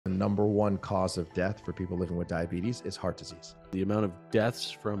number one cause of death for people living with diabetes is heart disease. The amount of deaths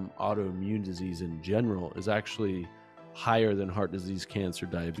from autoimmune disease in general is actually higher than heart disease, cancer,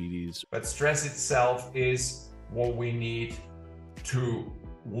 diabetes. But stress itself is what we need to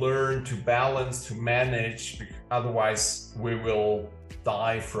learn to balance, to manage, otherwise we will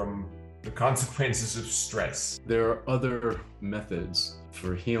die from the consequences of stress. There are other methods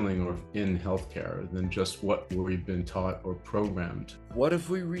for healing or in healthcare than just what we've been taught or programmed. What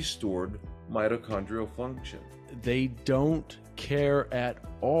if we restored mitochondrial function? They don't care at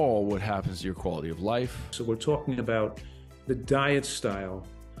all what happens to your quality of life. So we're talking about the diet style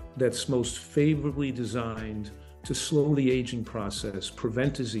that's most favorably designed to slow the aging process,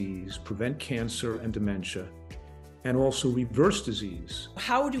 prevent disease, prevent cancer and dementia, and also reverse disease.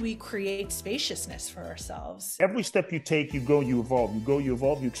 How do we create spaciousness for ourselves? Every step you take, you grow, you evolve. You grow, you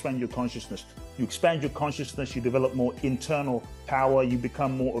evolve, you expand your consciousness. You expand your consciousness, you develop more internal power, you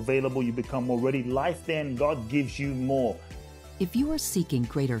become more available, you become more ready. Life then, God gives you more. If you are seeking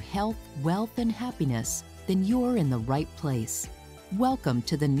greater health, wealth, and happiness, then you're in the right place. Welcome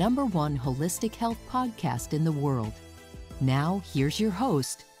to the #1 holistic health podcast in the world. Now, here's your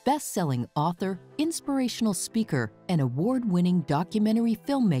host, best-selling author, inspirational speaker, and award-winning documentary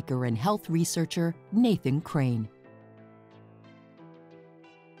filmmaker and health researcher, Nathan Crane.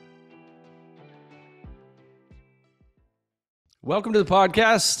 Welcome to the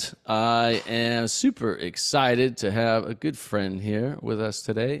podcast. I am super excited to have a good friend here with us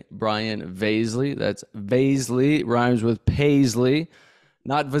today, Brian Vaszily. That's Vaszily, rhymes with Paisley.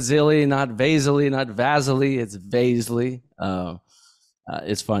 Not Vaszily, not Vaszily, not Vaszily, it's Vaszily.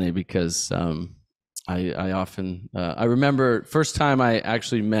 It's funny because I remember first time I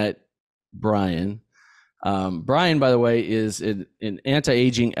actually met Brian. Brian, by the way, is an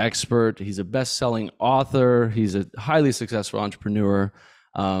anti-aging expert. He's a best-selling author. He's a highly successful entrepreneur,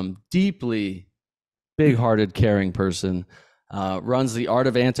 deeply big-hearted, caring person. Runs the Art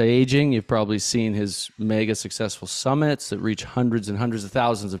of Anti-Aging. You've probably seen his mega successful summits that reach hundreds and hundreds of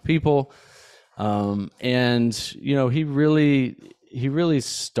thousands of people. And you know, he really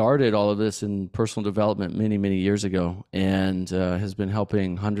started all of this in personal development many, many years ago, and has been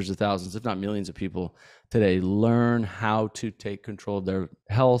helping hundreds of thousands, if not millions of people today learn how to take control of their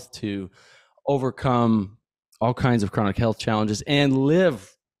health, to overcome all kinds of chronic health challenges and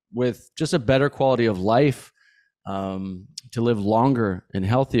live with just a better quality of life, to live longer and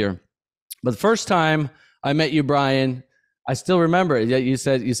healthier. But the first time I met you, Brian, I still remember it. Yeah, you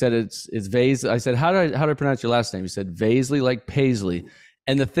said it's Vaszily. I said, how do I pronounce your last name? You said Vaszily, like Paisley.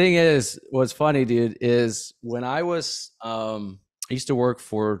 And the thing is, what's funny, dude, is when I used to work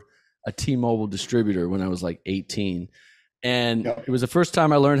for a T-Mobile distributor when I was like 18, and it was the first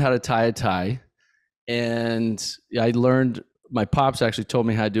time I learned how to tie a tie. And I learned, my pops actually told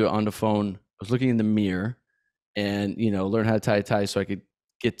me how to do it on the phone. I was looking in the mirror and, learn how to tie a tie so I could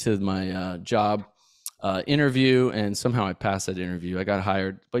get to my job interview, and somehow I passed that interview. I got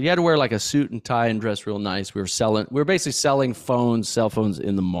hired, but you had to wear like a suit and tie and dress real nice. We were basically selling cell phones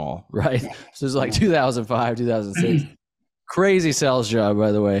in the mall, right? So this is like 2005, 2006. Crazy sales job,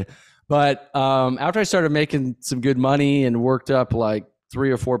 by the way. But after I started making some good money and worked up like 3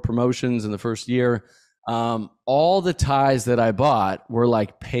 or 4 promotions in the first year, all the ties that I bought were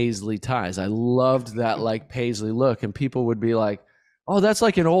like Paisley ties. I loved that like Paisley look, and people would be like, "Oh, that's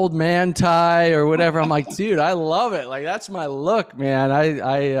like an old man tie or whatever." I'm like, dude, I love it. Like, that's my look, man.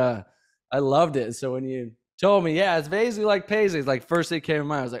 I loved it. So when you told me, yeah, it's Vaszily like Paisley, it's like first thing came to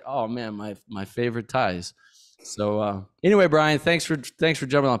mind. I was like, oh man, my favorite ties. So anyway, Brian, thanks for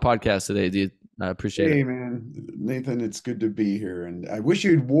jumping on the podcast today, dude. I appreciate it. Hey, man, Nathan, it's good to be here. And I wish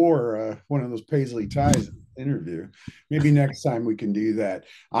you'd wore one of those Paisley ties in the interview. Maybe next time we can do that.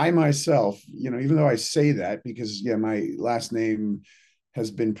 I myself, even though I say that because, my last name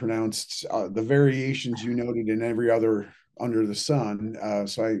has been pronounced the variations you noted in every other under the sun.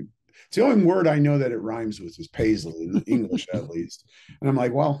 It's the only word I know that it rhymes with is Paisley, in English at least. And I'm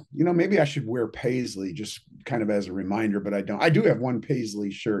like, well, maybe I should wear Paisley just kind of as a reminder, but I don't. I do have one Paisley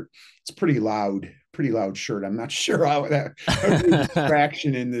shirt. It's pretty loud shirt. I'm not sure how that would be a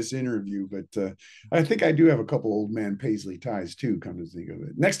distraction in this interview, but I think I do have a couple old man Paisley ties too, come to think of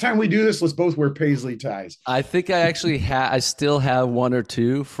it. Next time we do this, let's both wear Paisley ties. I think I actually I still have 1 or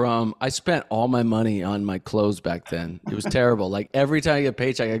 2 I spent all my money on my clothes back then. It was terrible. Like every time I get a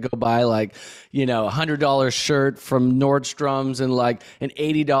paycheck, I go buy like, $100 shirt from Nordstrom's and like an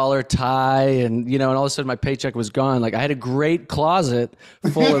 $80 tie. And, and all of a sudden my paycheck was gone. Like I had a great closet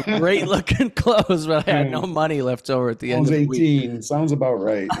full of great looking clothes, but I had no money left over at the end of the week. 18. Sounds about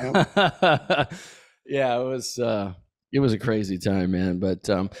right. Yep. Yeah, it was It was a crazy time, man. But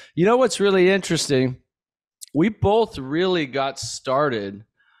you know what's really interesting? We both really got started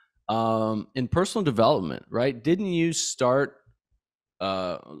in personal development, right? Didn't you start,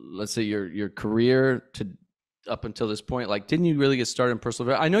 let's say, your career to up until this point? Like, didn't you really get started in personal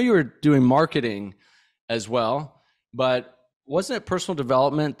development? I know you were doing marketing as well, but wasn't it personal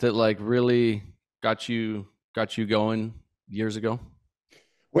development that like really got you going years ago?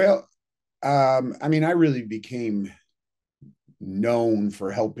 Well, I mean, I really became known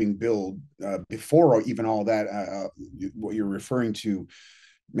for helping build before even all that. What you're referring to,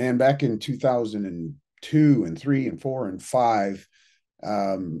 man, back in 2002 and 3 and 4 and 5.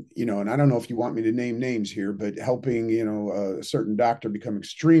 You know, and I don't know if you want me to name names here, but helping, you know, a certain doctor become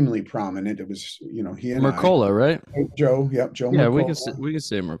extremely prominent. It was, you know, he and Mercola, right? Joe. Yep, Joe. Yeah, Mercola. we can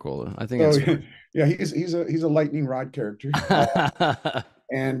say Mercola. I think. So, yeah, he's a lightning rod character.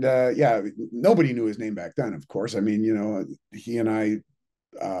 And yeah, nobody knew his name back then, of course. I mean, you know, he and I,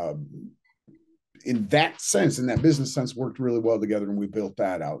 in that sense, in that business sense, worked really well together, and we built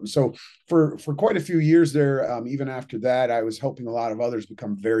that out. And so for quite a few years there, even after that, I was helping a lot of others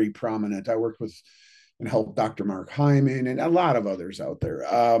become very prominent. I worked with and helped Dr. Mark Hyman and a lot of others out there.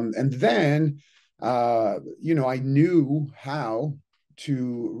 And then, you know, I knew how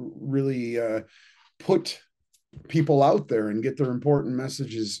to really put people out there and get their important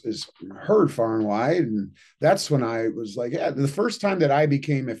messages is heard far and wide. And that's when I was like, yeah, the first time that I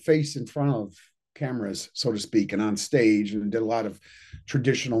became a face in front of cameras, so to speak, and on stage, and did a lot of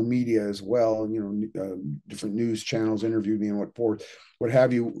traditional media as well, and, you know, different news channels interviewed me and what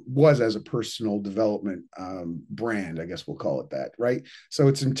have you, was as a personal development brand, I guess we'll call it that, right? So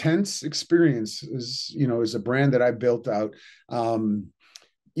it's Intense Experience is a brand that I built out.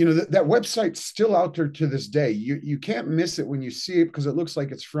 You know, that website's still out there to this day. You can't miss it when you see it, because it looks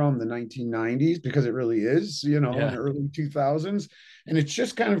like it's from the 1990s, because it really is, you know, in the early 2000s. And it's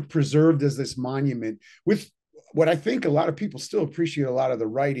just kind of preserved as this monument with what I think a lot of people still appreciate a lot of the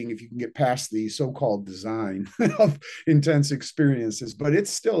writing, if you can get past the so-called design of Intense Experiences, but it's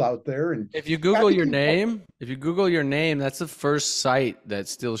still out there. And if you Google your name, that's the first site that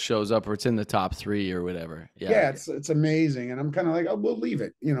still shows up, or it's in the top 3 or whatever. Yeah, it's amazing. And I'm kind of like, oh, we'll leave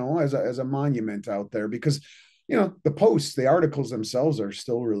it, you know, as a monument out there, because, you know, the posts, the articles themselves are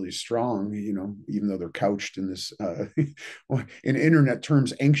still really strong, you know, even though they're couched in this, in internet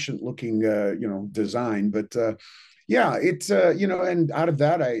terms, ancient looking, you know, design. But yeah, it's, you know, and out of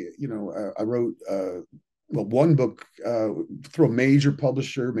that, I wrote, one book through a major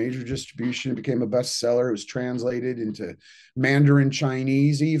publisher, major distribution. It became a bestseller. It was translated into Mandarin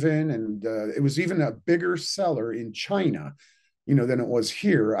Chinese even, and it was even a bigger seller in China, you know, than it was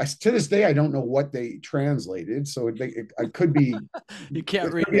here. To this day, I don't know what they translated. So I could be. You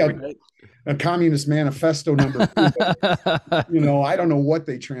can't read it, right? A Communist Manifesto number 2. But, you know, I don't know what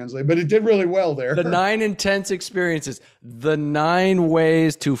they translate, but it did really well there. The 9 Intense Experiences, the 9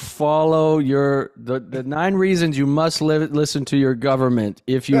 ways to follow the 9 reasons you must listen to your government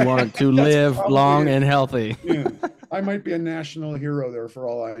if you want to live long and healthy. Yeah. I might be a national hero there for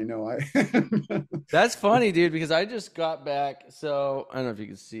all I know. That's funny, dude, because I just got back. So I don't know if you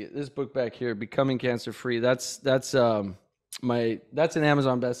can see it. This book back here, Becoming Cancer Free. That's an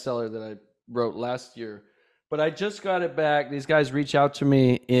Amazon bestseller that I wrote last year. But I just got it back. These guys reached out to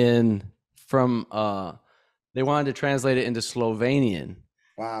me they wanted to translate it into Slovenian.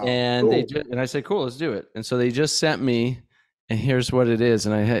 Wow. And cool. I said, cool, let's do it. And so they just sent me, and here's what it is.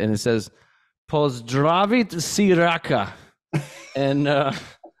 And it says, Pozdravit Siraka. And I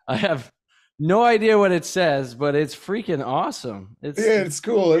have no idea what it says, but it's freaking awesome. It's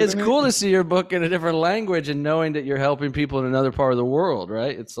cool. It's cool to see your book in a different language and knowing that you're helping people in another part of the world,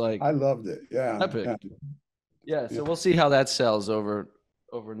 right? It's like, I loved it. Yeah. Epic. Yeah. So we'll see how that sells over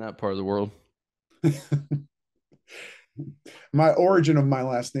in that part of the world. My origin of my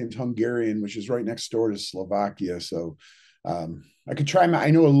last name's Hungarian, which is right next door to Slovakia. So I could try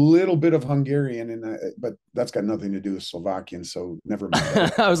I know a little bit of Hungarian, but that's got nothing to do with Slovakian. So never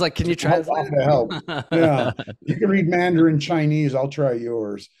mind. I was like, can you translate? To help. Yeah. You can read Mandarin Chinese. I'll try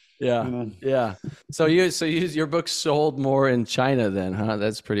yours. Yeah. You know? Yeah. So your book sold more in China then, huh?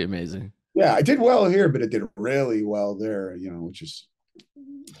 That's pretty amazing. Yeah. I did well here, but it did really well there, you know, which is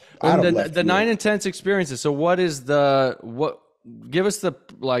the 9 Intense Experiences. So give us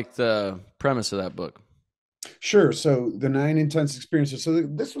the premise of that book. Sure. So the 9 Intense Experiences. So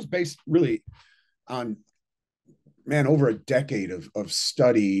this was based really on, man, over a decade of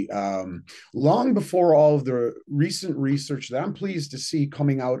study, long before all of the recent research that I'm pleased to see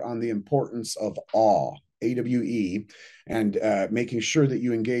coming out on the importance of awe, AWE, and making sure that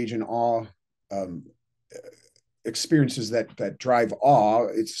you engage in awe experiences that drive awe,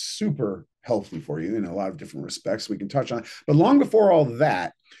 it's super healthy for you in a lot of different respects. We can touch on, but long before all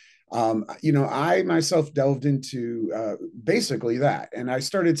that, I myself delved into basically that, and I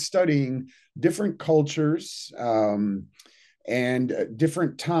started studying different cultures and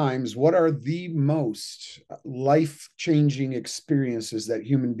different times. What are the most life-changing experiences that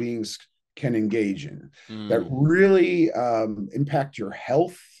human beings can engage in that really impact your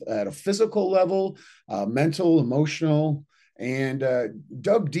health at a physical level, mental, emotional, and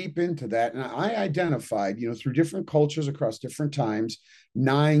dug deep into that. And I identified, through different cultures across different times,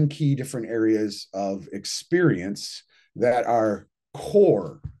 9 key different areas of experience that are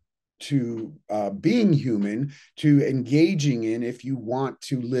core to being human, to engaging in, if you want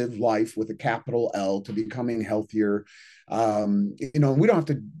to live life with a capital L, to becoming healthier. We don't have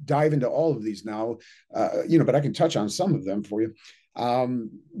to dive into all of these now, but I can touch on some of them for you.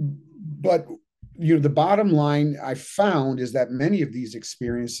 But the bottom line I found is that many of these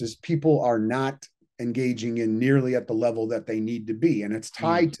experiences people are not engaging in nearly at the level that they need to be, and it's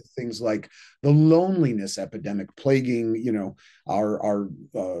tied to things like the loneliness epidemic plaguing our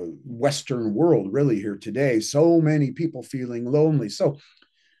Western world really here today. So many people feeling lonely. So a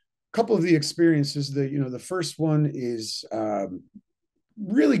couple of the experiences, the first one is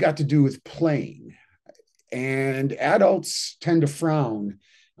really got to do with playing, and adults tend to frown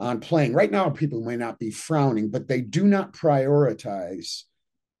on playing. Right now people may not be frowning, but they do not prioritize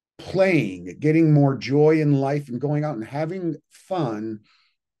playing, getting more joy in life and going out and having fun,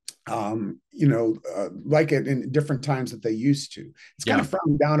 like it in different times that they used to. It's kind of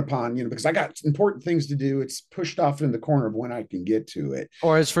frowned down upon, because I got important things to do. It's pushed off in the corner of when I can get to it.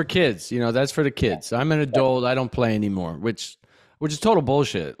 Or it's for kids, that's for the kids. I'm an adult. I don't play anymore, which is total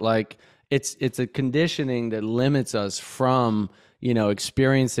bullshit. Like it's a conditioning that limits us from,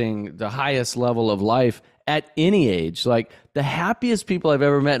 experiencing the highest level of life at any age. Like the happiest people I've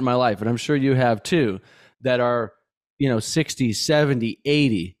ever met in my life, and I'm sure you have too, that are, 60, 70,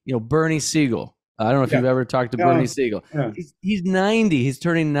 80, Bernie Siegel. I don't know if you've ever talked to Bernie Siegel. Yeah. He's 90. He's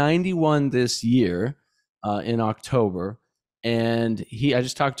turning 91 this year in October. And I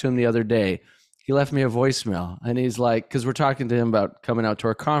just talked to him the other day. He left me a voicemail, and he's like, because we're talking to him about coming out to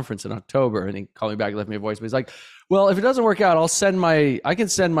our conference in October, and he called me back and left me a voicemail. He's like, well, if it doesn't work out, I can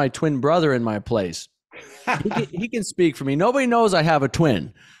send my twin brother in my place. He can speak for me. Nobody knows I have a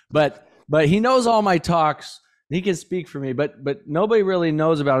twin, but he knows all my talks. He can speak for me, but nobody really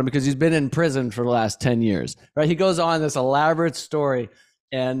knows about him because he's been in prison for the last 10 years, right? He goes on this elaborate story,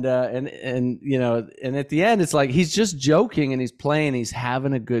 and at the end, it's like he's just joking and he's playing, he's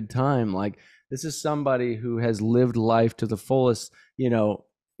having a good time. Like this is somebody who has lived life to the fullest,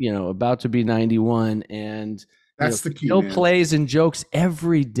 about to be 91, and that's the key. Still plays and jokes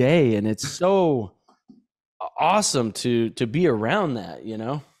every day, and it's so awesome to be around that.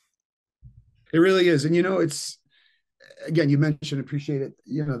 It really is. And it's, again, you mentioned, appreciate it,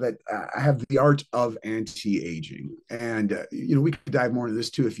 that I have the art of anti-aging, and we could dive more into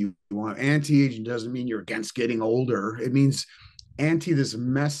this too if you want. Anti-aging doesn't mean you're against getting older. It means anti this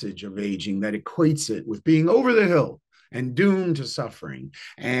message of aging that equates it with being over the hill and doomed to suffering,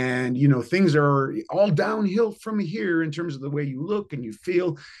 and things are all downhill from here in terms of the way you look and you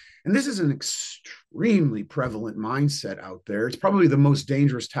feel. And this is an extremely prevalent mindset out there. It's probably the most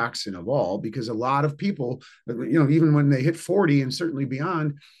dangerous toxin of all, because a lot of people, even when they hit 40 and certainly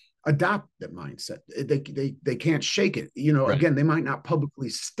beyond, adopt that mindset. They can't shake it. Right. Again, they might not publicly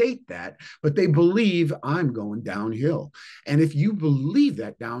state that, but they believe I'm going downhill. And if you believe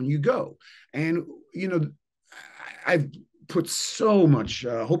that, down you go. And, I've put so much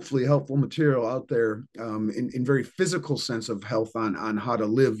hopefully helpful material out there in very physical sense of health on how to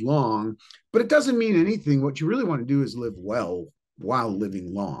live long, but it doesn't mean anything. What you really want to do is live well while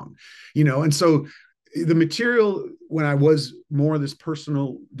living long, and so the material, when I was more this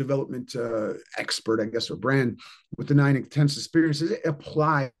personal development expert, I guess, or brand with the 9 intense experiences, it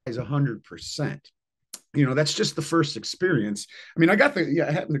applies 100%. That's just the first experience. I mean, I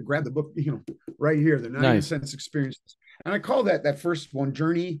happened to grab the book, right here, the 9 intense experiences. And I call that first one,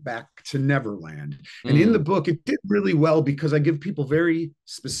 Journey Back to Neverland. And in the book, it did really well because I give people very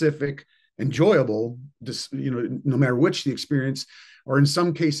specific, enjoyable, no matter which the experience, or in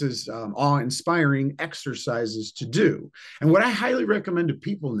some cases, awe-inspiring exercises to do. And what I highly recommend to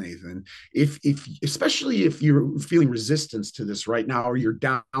people, Nathan, especially if you're feeling resistance to this right now, or you're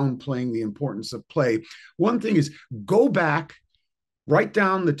downplaying the importance of play, one thing is go back, write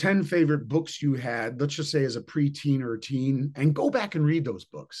down the 10 favorite books you had, let's just say as a preteen or a teen, and go back and read those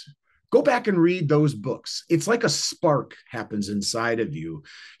books. go back and read those books. It's like a spark happens inside of you.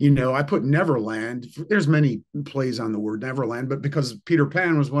 I put Neverland. There's many plays on the word Neverland, but because Peter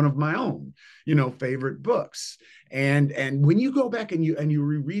Pan was one of my own, favorite books. And when you go back and you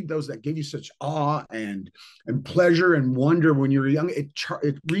reread those that gave you such awe and pleasure and wonder when you were young, it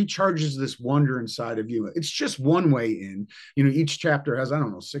recharges this wonder inside of you. It's just one way in. Each chapter has, I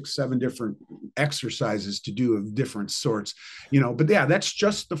don't know, 6, 7 different exercises to do of different sorts. But yeah, that's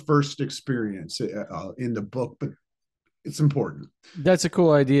just the first experience in the book, but it's important. That's a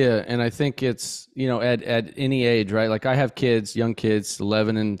cool idea, and I think it's at any age, right? Like I have kids, young kids,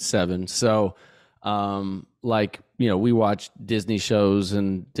 11 and 7, so. We watch Disney shows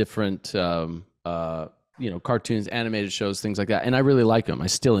and different, cartoons, animated shows, things like that. And I really like them. I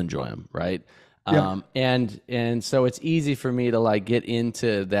still enjoy them. Right. Yeah. And so it's easy for me to like get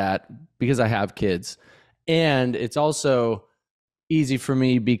into that because I have kids, and it's also easy for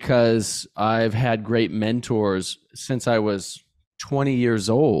me because I've had great mentors since I was 20 years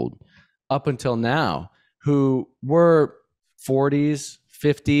old up until now who were 40s,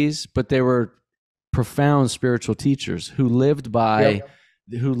 50s, but they were profound spiritual teachers who lived by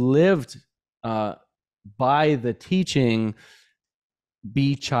the teaching,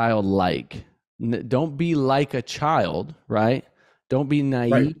 be childlike. Don't be like a child, right? Don't be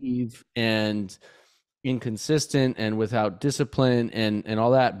naive and inconsistent and without discipline and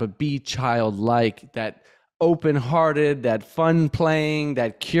all that, but be childlike, that open-hearted, that fun playing,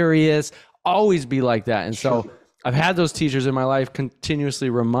 that curious, always be like that. And so I've had those teachers in my life continuously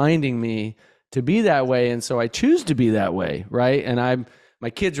reminding me to be that way, and so I choose to be that way, right? And my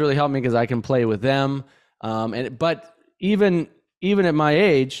kids really help me because I can play with them. But even at my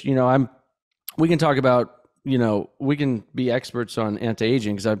age, we can talk about, we can be experts on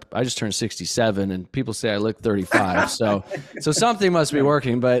anti-aging because I just turned 67, and people say I look 35. So something must be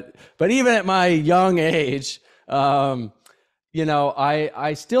working. But even at my young age, I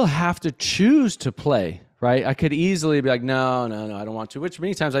still have to choose to play, right? I could easily be like, no, I don't want to, which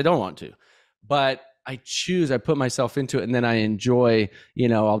many times I don't want to. But I put myself into it, and then I enjoy,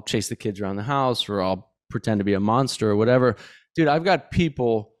 I'll chase the kids around the house, or I'll pretend to be a monster or whatever. Dude, I've got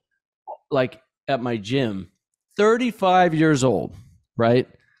people like at my gym, 35 years old, right?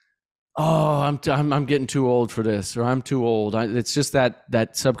 Oh, I'm getting too old for this, or I'm too old. It's just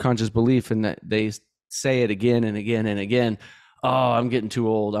that subconscious belief, and that they say it again and again and again. Oh, I'm getting too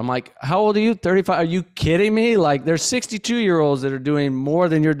old. I'm like, how old are you? 35? Are you kidding me? Like, there's 62-year-olds that are doing more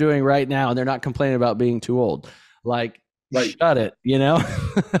than you're doing right now, and they're not complaining about being too old. Like, shut it,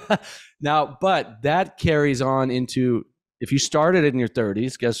 Now, but that carries on into, if you started in your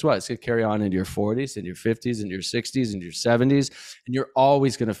 30s, guess what? It's going to carry on into your 40s, and your 50s, and your 60s, and your 70s, and you're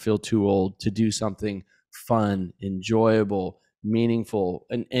always going to feel too old to do something fun, enjoyable, meaningful,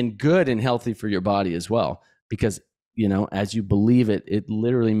 and good and healthy for your body as well. Because as you believe it, it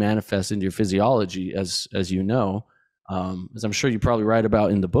literally manifests into your physiology, as as I'm sure you probably write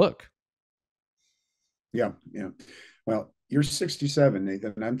about in the book. Yeah. Well, you're 67,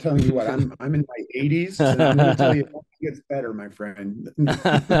 Nathan. And I'm telling you what, I'm in my 80s, and I'm going to tell you, it gets better, my friend.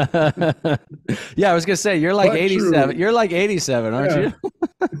 Yeah, I was going to say, you're like 87. True. You're like 87, aren't you?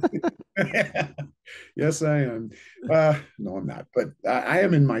 Yes, I am. No, I'm not, but I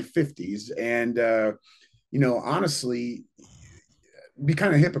am in my 50s, and honestly, be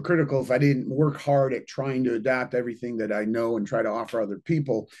kind of hypocritical if I didn't work hard at trying to adapt everything that I know and try to offer other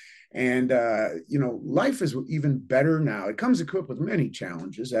people. And, life is even better now. It comes equipped with many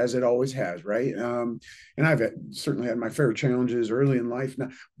challenges, as it always has, right? And I've certainly had my fair challenges early in life now,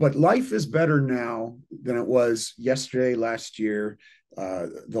 but life is better now than it was yesterday, last year,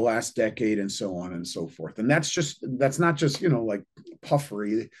 the last decade, and so on and so forth. And that's not just, like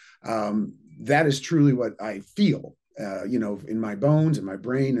puffery. That is truly what I feel, in my bones and my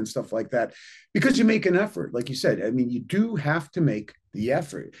brain and stuff like that, because you make an effort. Like you said, I mean, you do have to make the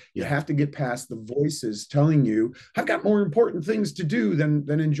effort. You have to get past the voices telling you, I've got more important things to do than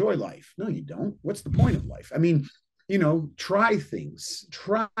enjoy life. No, you don't. What's the point of life? I mean, try things,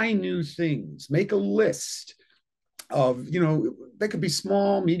 try new things, make a list of, they could be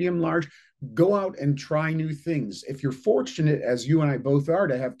small, medium, large. Go out and try new things. If you're fortunate, as you and I both are,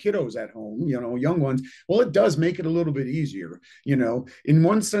 to have kiddos at home, young ones, well, it does make it a little bit easier. In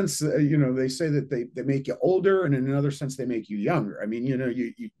one sense, they say that they make you older, and in another sense, they make you younger. I mean,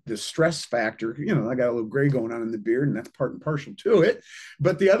 the stress factor, I got a little gray going on in the beard, and that's part and parcel to it.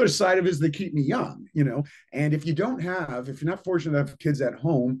 But the other side of it is they keep me young, and if you're not fortunate to have kids at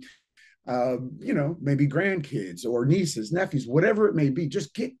home, maybe grandkids or nieces, nephews, whatever it may be,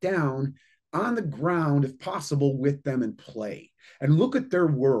 just get down on the ground, if possible, with them and play and look at their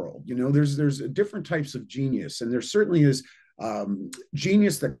world. You know, there's different types of genius, and there certainly is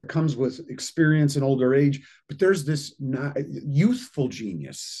genius that comes with experience and older age, but there's this youthful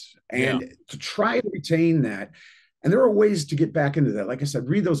genius, and to try to retain that. And there are ways to get back into that. Like I said,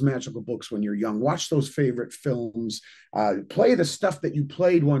 read those magical books when you're young, watch those favorite films, play the stuff that you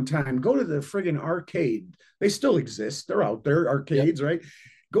played one time, go to the friggin' arcade. They still exist. They're out there, arcades, right?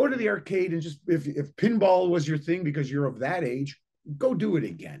 Go to the arcade and just, if pinball was your thing because you're of that age, go do it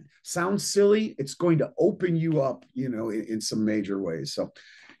again. Sounds silly. It's going to open you up, you know, in some major ways. So,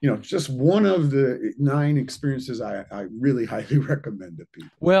 you know, just one of the 9 experiences I really highly recommend to people.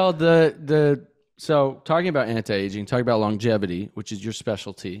 Well, so talking about anti-aging, talking about longevity, which is your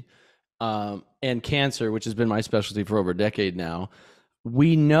specialty, and cancer, which has been my specialty for over a decade now,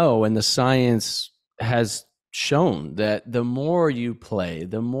 we know, and the science has shown, that the more you play,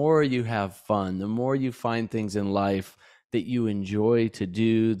 the more you have fun, the more you find things in life that you enjoy to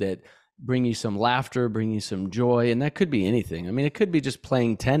do, that bring you some laughter, bring you some joy. And that could be anything. I mean, it could be just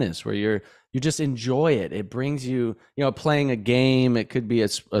playing tennis where you just enjoy it. It brings you, you know, playing a game. It could be a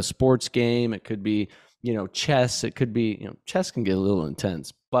sports game. It could be, you know, chess. It could be, you know, chess can get a little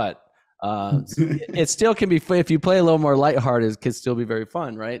intense, but it still can be, if you play a little more lighthearted, it can still be very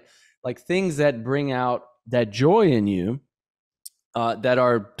fun, right? Like things that bring out that joy in you, that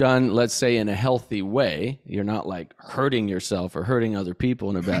are done, let's say, in a healthy way. You're not like hurting yourself or hurting other people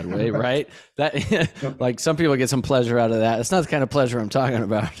in a bad way, right? That like some people get some pleasure out of that. It's not the kind of pleasure I'm talking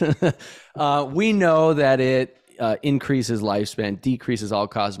about. We know that it increases lifespan, decreases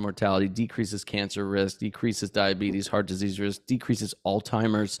all-cause mortality, decreases cancer risk, decreases diabetes, heart disease risk, decreases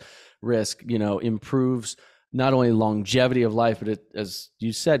Alzheimer's risk, you know, improves not only longevity of life, but it, as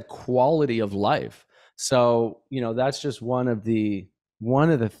you said, quality of life. So, you know, that's just one of the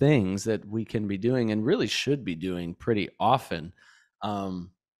things that we can be doing and really should be doing pretty often,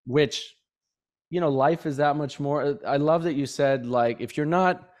 which, you know, life is that much more. I love that you said, like, if you're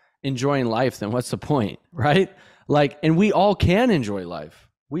not enjoying life, then what's the point, right? Like, and we all can enjoy life.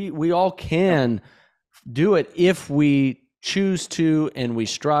 We all can do it if we choose to, and we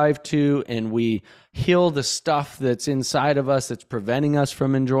strive to, and we heal the stuff that's inside of us that's preventing us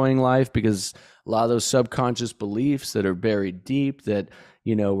from enjoying life, because a lot of those subconscious beliefs that are buried deep, that,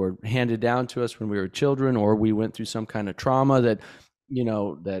 you know, were handed down to us when we were children, or we went through some kind of trauma that, you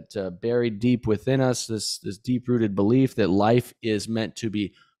know, that buried deep within us, this deep-rooted belief that life is meant to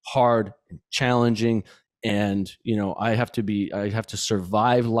be hard and challenging, and, you know, I have to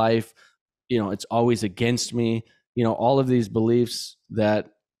survive life, you know, it's always against me, you know, all of these beliefs that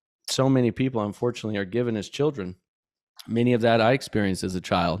so many people unfortunately are given as children. Many of that I experienced as a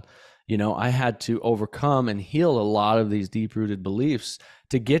child. You know, I had to overcome and heal a lot of these deep-rooted beliefs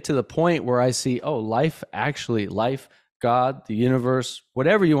to get to the point where I see, oh, life, God, the universe,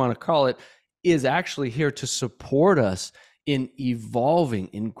 whatever you want to call it, is actually here to support us in evolving,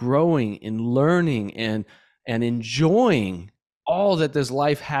 in growing, in learning, and enjoying all that this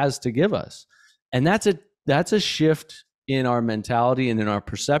life has to give us. And that's a shift in our mentality and in our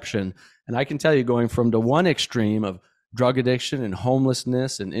perception. And I can tell you, going from the one extreme of drug addiction and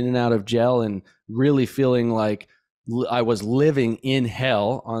homelessness and in and out of jail and really feeling like I was living in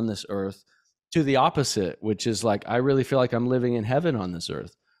hell on this earth, to the opposite, which is like, I really feel like I'm living in heaven on this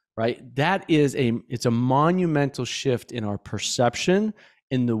earth, right? It's a monumental shift in our perception,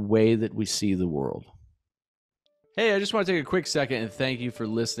 in the way that we see the world. Hey, I just want to take a quick second and thank you for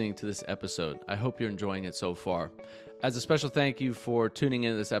listening to this episode. I hope you're enjoying it so far. As a special thank you for tuning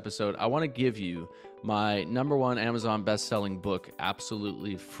into this episode, I want to give you my #1 Amazon best-selling book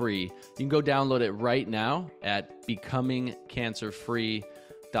absolutely free. You can go download it right now at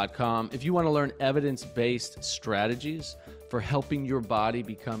becomingcancerfree.com. If you want to learn evidence-based strategies for helping your body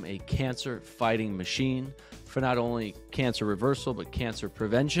become a cancer-fighting machine for not only cancer reversal, but cancer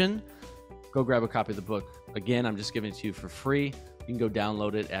prevention, go grab a copy of the book. Again, I'm just giving it to you for free. You can go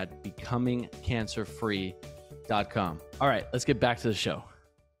download it at becomingcancerfree.com. All right, let's get back to the show.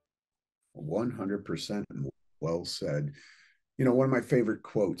 100% well said. You know, one of my favorite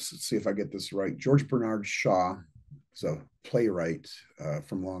quotes, let's see if I get this right. George Bernard Shaw, is a playwright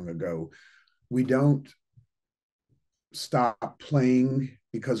from long ago. We don't stop playing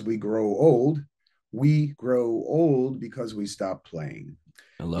because we grow old. We grow old because we stop playing.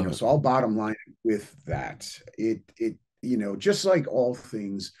 I love it. So I'll bottom line with that. It you know, just like all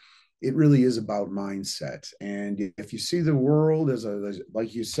things, it really is about mindset. And if you see the world as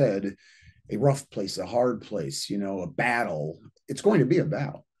like you said, a rough place, a hard place, you know, a battle, it's going to be a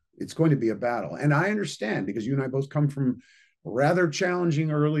battle. It's going to be a battle. And I understand, because you and I both come from rather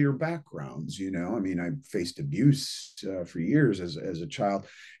challenging earlier backgrounds. You know, I mean, I faced abuse for years as a child,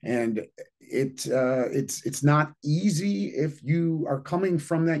 and it's not easy if you are coming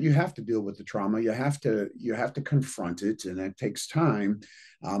from that. You have to deal with the trauma. You have to confront it, and that takes time,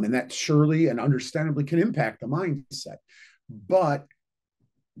 and that surely and understandably can impact the mindset. But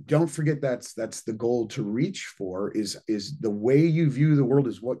don't forget that's the goal to reach for is the way you view the world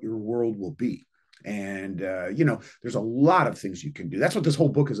is what your world will be. And you know, there's a lot of things you can do. That's what this whole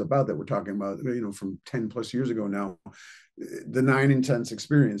book is about that we're talking about, you know, from 10 plus years ago now. The 9 intense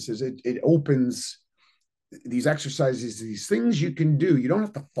experiences, it opens these exercises, these things you can do. You don't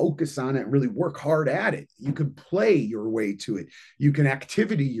have to focus on it and really work hard at it. You can play your way to it. You can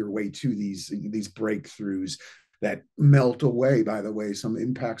activity your way to these breakthroughs that melt away, by the way, some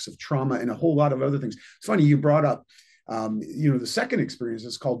impacts of trauma and a whole lot of other things. It's funny you brought up, you know, the second experience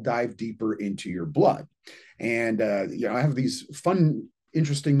is called Dive Deeper into Your Blood. And, you know, I have these fun,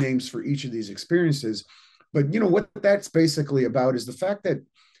 interesting names for each of these experiences. But, you know, what that's basically about is the fact that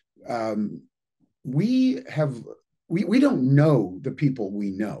we don't know the people we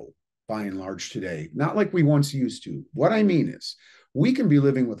know by and large today, not like we once used to. What I mean is, we can be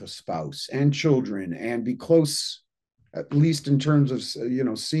living with a spouse and children and be close, at least in terms of, you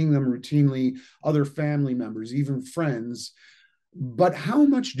know, seeing them routinely, other family members, even friends. But how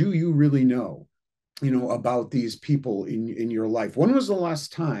much do you really know, you know, about these people in your life? When was the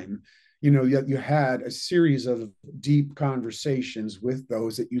last time, you know, you had a series of deep conversations with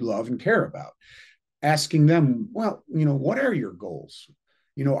those that you love and care about, asking them, well, you know, what are your goals?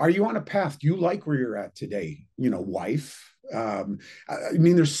 You know, are you on a path? Do you like where you're at today? You know, wife. I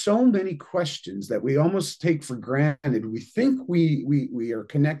mean, there's so many questions that we almost take for granted. We think we are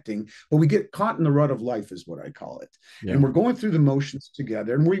connecting, but we get caught in the rut of life, is what I call it. Yeah. And we're going through the motions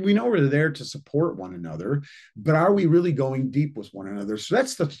together, and we know we're there to support one another, but are we really going deep with one another? So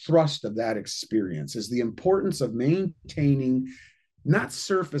that's the thrust of that experience, is the importance of maintaining not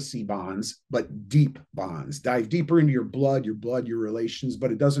surfacey bonds, but deep bonds. Dive deeper into your blood, your relations,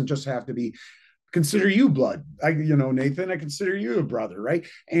 but it doesn't just have to be, consider you blood. You know, Nathan, I consider you a brother, right?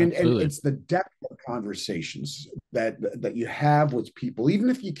 And it's the depth of conversations that you have with people,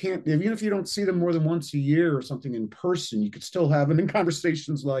 even if you don't see them more than once a year or something in person, you could still have them in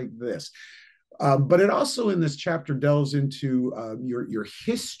conversations like this. But it also in this chapter delves into your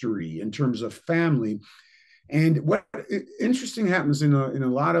history in terms of family. And what interesting happens in a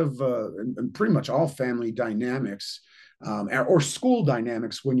lot of, and pretty much all family dynamics, or school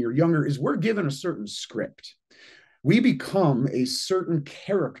dynamics when you're younger, is we're given a certain script. We become a certain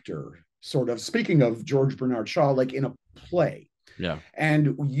character, sort of, speaking of George Bernard Shaw, like in a play. Yeah.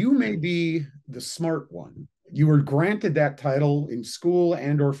 And you may be the smart one. You were granted that title in school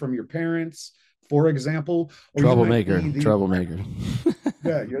and or from your parents, for example. Troublemaker.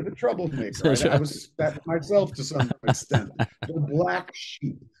 Yeah, you're the troublemaker. Right? I was that myself to some extent. The black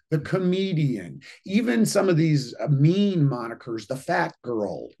sheep, the comedian, even some of these mean monikers, the fat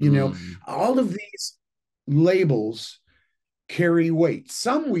girl, you know, all of these labels carry weight.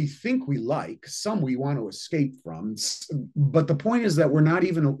 Some we think we like, some we want to escape from. But the point is that we're not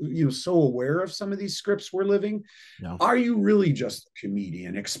even, you know, so aware of some of these scripts we're living. No. Are you really just a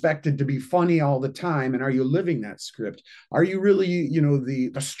comedian, expected to be funny all the time? And are you living that script? Are you really, you know,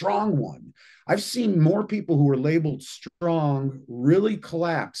 the strong one? I've seen more people who are labeled strong really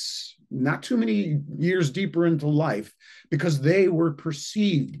collapse not too many years deeper into life because they were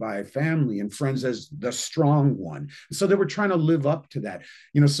perceived by family and friends as the strong one. So they were trying to live up to that.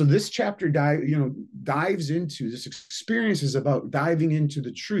 You know, so this chapter dives into this experience is about diving into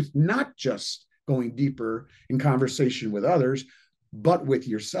the truth, not just going deeper in conversation with others, but with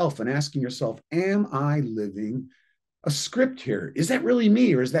yourself and asking yourself, am I living a script here? Is that really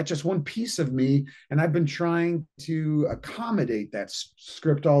me, or is that just one piece of me? And I've been trying to accommodate that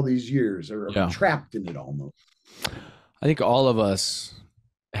script all these years, or trapped in it almost. I think all of us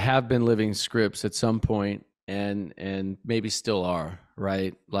have been living scripts at some point, and maybe still are,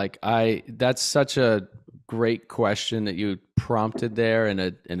 right? Like that's such a great question that you prompted there, and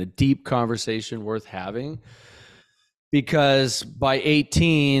a deep conversation worth having. Because by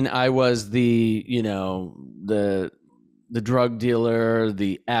 18, I was the drug dealer,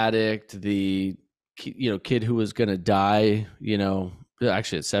 the addict, the kid who was going to die,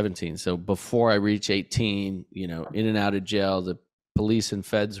 actually at 17. So before I reach 18, in and out of jail, the police and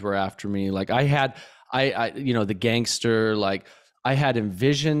feds were after me. Like I the gangster, like I had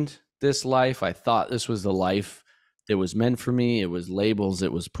envisioned this life. I thought this was the life that was meant for me. It was labels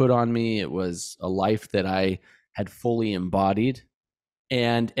that was put on me. It was a life that I had fully embodied.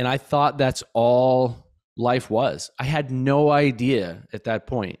 And I thought that's all life was. I had no idea at that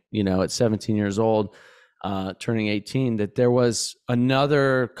point, at 17 years old, turning 18, that there was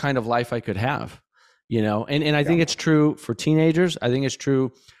another kind of life I could have, and I think it's true for teenagers. I think it's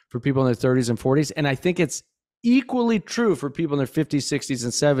true for people in their 30s and 40s. And I think it's equally true for people in their 50s, 60s,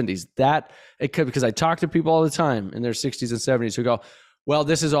 and 70s. Because I talk to people all the time in their 60s and 70s who go, well,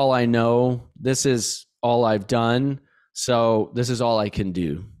 this is all I know. This is all I've done. So this is all I can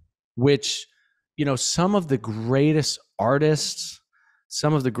do, which, some of the greatest artists,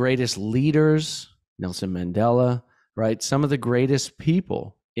 some of the greatest leaders, Nelson Mandela, right? Some of the greatest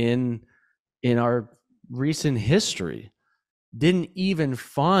people in our recent history didn't even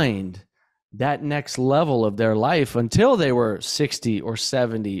find that next level of their life until they were 60 or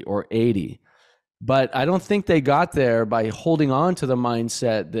 70 or 80. But I don't think they got there by holding on to the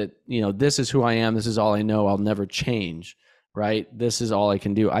mindset that, this is who I am. This is all I know. I'll never change, right? This is all I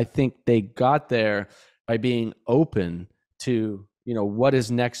can do. I think they got there by being open to, what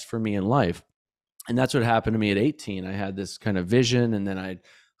is next for me in life. And that's what happened to me at 18. I had this kind of vision, and then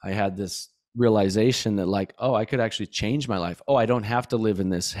I had this realization that, like, oh, I could actually change my life. Oh, I don't have to live in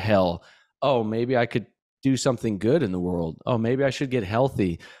this hell. Oh, maybe I could do something good in the world. Oh, maybe I should get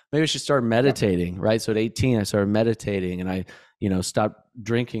healthy. Maybe I should start meditating, right? So at 18, I started meditating, and I, stopped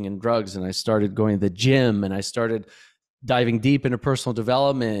drinking and drugs, and I started going to the gym, and I started diving deep into personal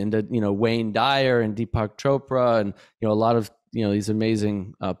development, into, Wayne Dyer and Deepak Chopra, and, a lot of, these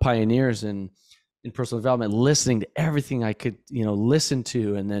amazing pioneers in personal development, listening to everything I could, listen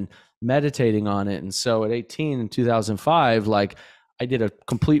to, and then meditating on it. And so at 18 in 2005, like, I did a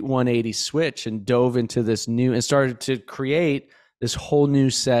complete 180 switch and dove into this new and started to create this whole new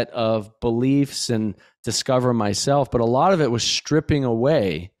set of beliefs and discover myself. But a lot of it was stripping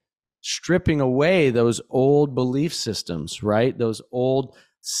away those old belief systems, right? Those old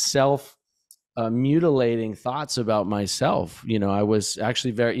mutilating thoughts about myself. I was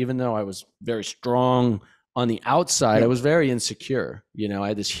actually even though I was very strong on the outside, I was very insecure. I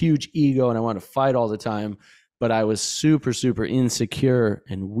had this huge ego and I wanted to fight all the time, but I was super, super insecure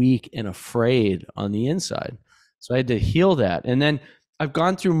and weak and afraid on the inside. So I had to heal that. And then I've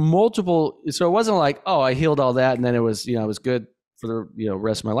gone through multiple, so it wasn't like, oh, I healed all that and then it was, I was good for the,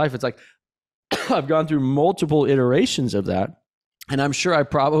 rest of my life. It's like, I've gone through multiple iterations of that, and I'm sure I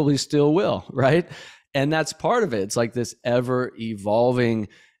probably still will, right? And that's part of it. It's like this ever evolving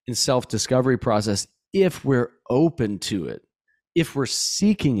and self-discovery process. If we're open to it, if we're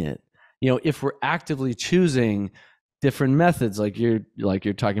seeking it, if we're actively choosing different methods, like you're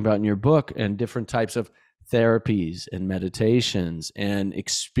talking about in your book, and different types of therapies and meditations and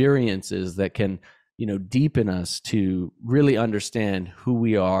experiences that can, deepen us to really understand who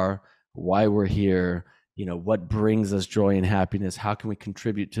we are, why we're here, what brings us joy and happiness, how can we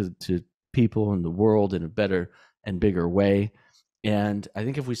contribute to people in the world in a better and bigger way. And I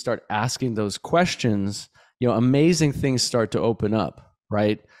think if we start asking those questions, amazing things start to open up,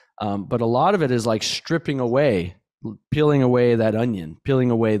 right? But a lot of it is like stripping away, peeling away that onion,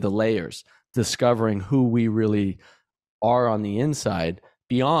 peeling away the layers, discovering who we really are on the inside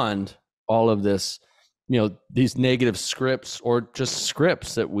beyond all of this, these negative scripts or just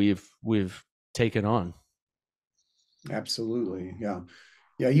scripts that we've taken on. Absolutely. Yeah.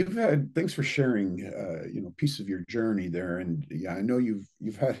 You've had, thanks for sharing, a piece of your journey there. And yeah, I know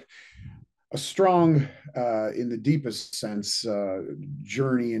you've had a strong, in the deepest sense,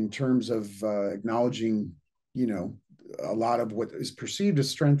 journey in terms of acknowledging, a lot of what is perceived as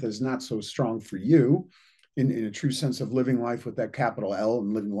strength is not so strong for you in a true sense of living life with that capital L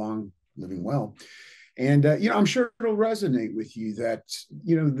and living long, living well. And, I'm sure it'll resonate with you that,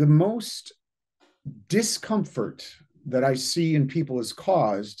 the most discomfort that I see in people is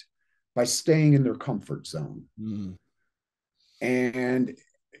caused by staying in their comfort zone. Mm. And,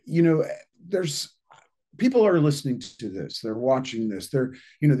 there's people are listening to this, they're watching this, they're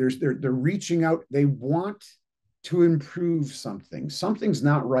reaching out, they want to improve something. Something's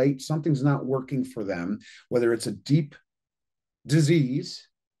not right, something's not working for them, whether it's a deep disease,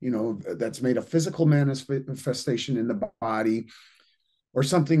 that's made a physical manifestation in the body, or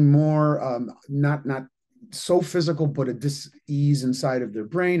something more not so physical, but a dis-ease inside of their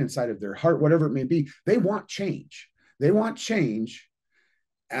brain, inside of their heart, whatever it may be. They want change.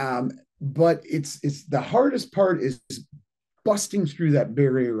 But it's the hardest part is busting through that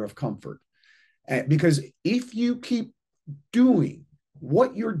barrier of comfort. Because if you keep doing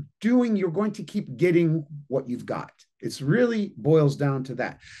what you're doing, you're going to keep getting what you've got. It's really boils down to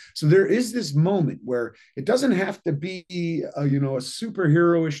that. So there is this moment where it doesn't have to be a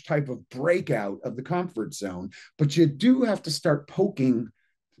superhero-ish type of breakout of the comfort zone, but you do have to start poking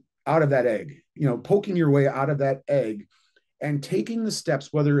out of that egg, poking your way out of that egg and taking the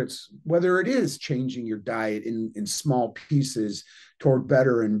steps, whether it is changing your diet in small pieces toward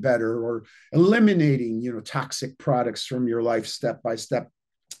better and better, or eliminating, toxic products from your life step by step.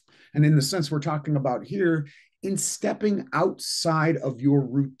 And in the sense we're talking about here, in stepping outside of your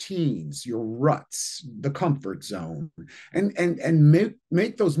routines, your ruts, the comfort zone, and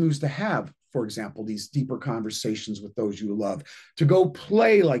make those moves to have, for example, these deeper conversations with those you love, to go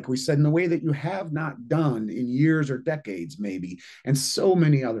play, like we said, in the way that you have not done in years or decades, maybe, and so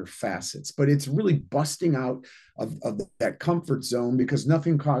many other facets. But it's really busting out of that comfort zone, because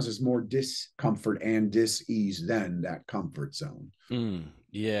nothing causes more discomfort and dis-ease than that comfort zone.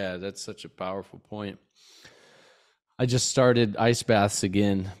 Yeah, that's such a powerful point. I just started ice baths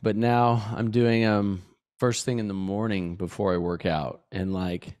again, but now I'm doing first thing in the morning before I work out. And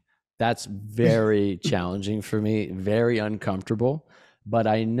that's very challenging for me, very uncomfortable. But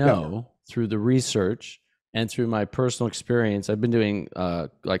I know through the research and through my personal experience, I've been doing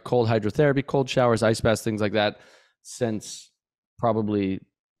cold hydrotherapy, cold showers, ice baths, things like that since probably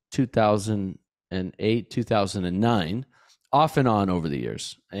 2008, 2009, off and on over the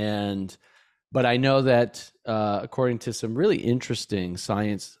years. But I know that according to some really interesting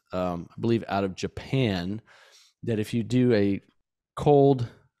science, I believe out of Japan, that if you do a cold,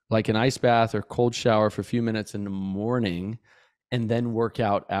 like an ice bath or cold shower for a few minutes in the morning and then work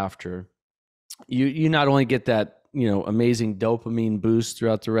out after, you not only get that, amazing dopamine boost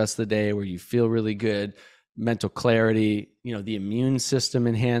throughout the rest of the day where you feel really good, mental clarity, the immune system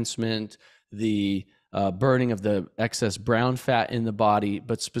enhancement, the burning of the excess brown fat in the body,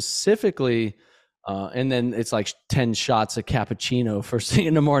 but specifically, and then it's like 10 shots of cappuccino first thing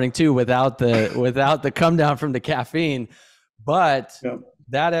in the morning too, without the come down from the caffeine. But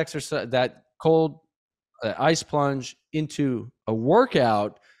that exercise, that cold ice plunge into a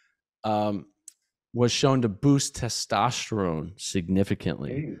workout, was shown to boost testosterone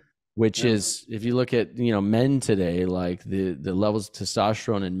significantly. Which is, if you look at, men today, like the levels of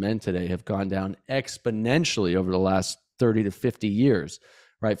testosterone in men today have gone down exponentially over the last 30 to 50 years,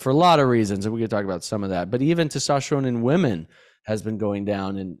 right? For a lot of reasons, and we could talk about some of that. But even testosterone in women has been going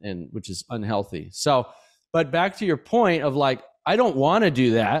down, and which is unhealthy. So, but back to your point of I don't want to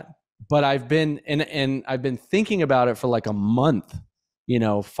do that, but I've been and I've been thinking about it for like a month,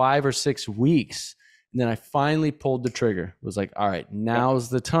 5 or 6 weeks. And then I finally pulled the trigger. It was like, all right, now's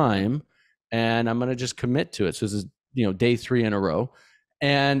the time. And I'm going to just commit to it. So this is, day 3 in a row.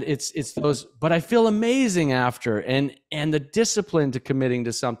 And it's those, but I feel amazing after, and the discipline to committing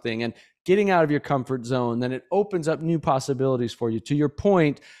to something and getting out of your comfort zone, then it opens up new possibilities for you. To your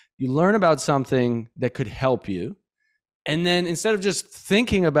point, you learn about something that could help you. And then instead of just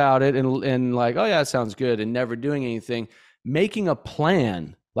thinking about it and like, oh yeah, it sounds good, and never doing anything, making a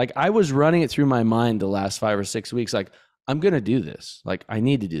plan. Like I was running it through my mind the last 5 or 6 weeks. Like, I'm going to do this. Like, I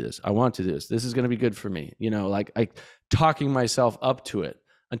need to do this. I want to do this. This is going to be good for me. Talking myself up to it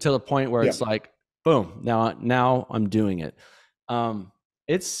until the point where it's like, boom, now I'm doing it.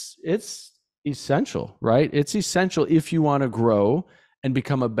 It's essential, right? It's essential if you want to grow and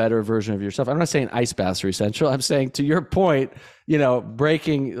become a better version of yourself. I'm not saying ice baths are essential. I'm saying, to your point,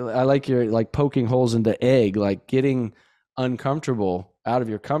 breaking, I like your, poking holes in the egg, getting uncomfortable out of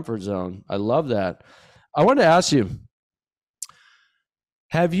your comfort zone. I love that. I wanted to ask you,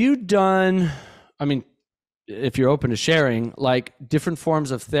 have you done, if you're open to sharing, different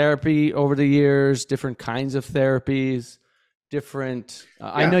forms of therapy over the years, different kinds of therapies, different,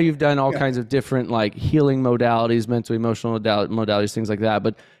 I know you've done all kinds of different healing modalities, mental, emotional modalities, things like that,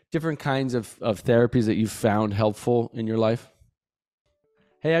 but different kinds of therapies that you've found helpful in your life?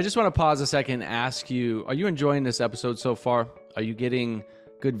 Hey, I just want to pause a second and ask you, are you enjoying this episode so far? Are you getting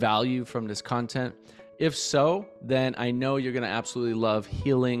good value from this content? If so, then I know you're going to absolutely love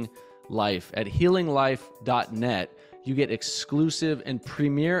Healing Life. At healinglife.net, you get exclusive and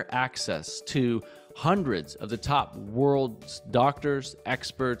premier access to hundreds of the top world's doctors,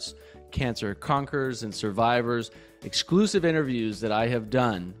 experts, cancer conquerors and survivors, exclusive interviews that I have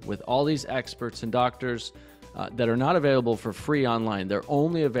done with all these experts and doctors that are not available for free online. They're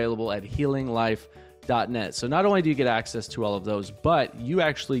only available at healinglife.net. So not only do you get access to all of those, but you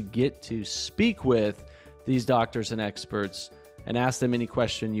actually get to speak with these doctors and experts and ask them any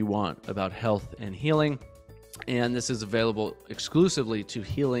question you want about health and healing. And this is available exclusively to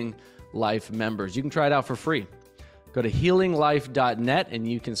Healing Life members. You can try it out for free. Go to healinglife.net and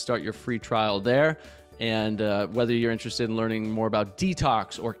you can start your free trial there. And whether you're interested in learning more about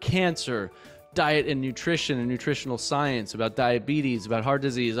detox or cancer, diet and nutrition and nutritional science, about diabetes, about heart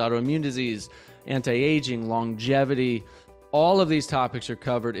disease, autoimmune disease, anti-aging, longevity, All of these topics are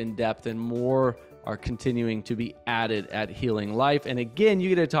covered in depth, and more are continuing to be added at Healing Life. And again, you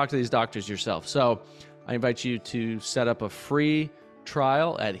get to talk to these doctors yourself. So I invite you to set up a free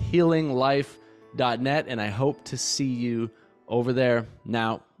trial at healinglife.net, and I hope to see you over there.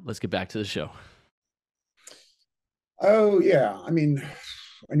 Now, let's get back to the show. Oh, yeah. I mean,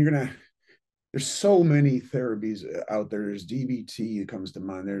 and there's so many therapies out there. There's DBT that comes to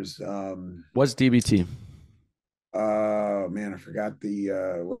mind. There's what's DBT? Man, I forgot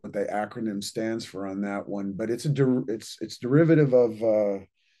what the acronym stands for on that one, but it's it's derivative of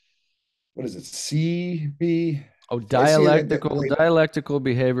what is it? CB? Oh, dialectical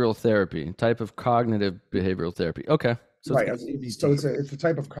behavioral therapy, type of cognitive behavioral therapy. Okay. So right. So it's a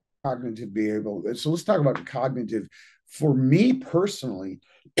type of cognitive behavioral. So let's talk about cognitive. For me personally,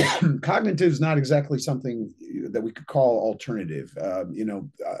 cognitive is not exactly something that we could call alternative.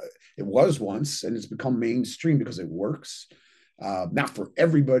 It was once, and it's become mainstream because it works. Not for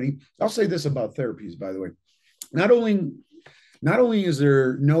everybody. I'll say this about therapies, by the way. Not only is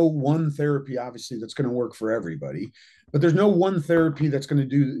there no one therapy, obviously, that's going to work for everybody, but there's no one therapy that's going to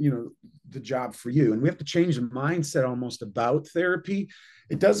do, the job for you. And we have to change the mindset almost about therapy.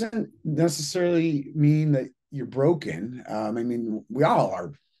 It doesn't necessarily mean that you're broken. I mean, we all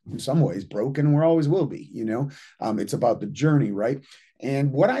are in some ways broken, and we always will be, it's about the journey, right?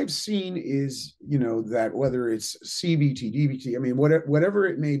 And what I've seen is, that whether it's CBT, DBT, I mean, whatever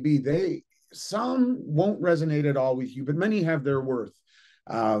it may be, some won't resonate at all with you, but many have their worth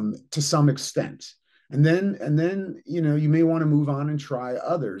to some extent. And then, you may want to move on and try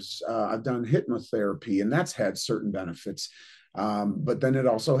others. I've done hypnotherapy, and that's had certain benefits. But then it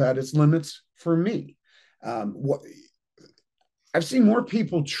also had its limits for me. I've seen more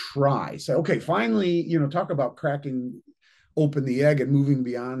people say, okay, finally, talk about cracking open the egg and moving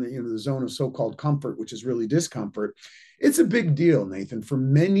beyond the zone of so-called comfort, which is really discomfort. It's a big deal, Nathan, for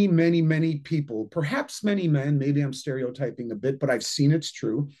many, many, many people, perhaps many men. Maybe I'm stereotyping a bit, but I've seen it's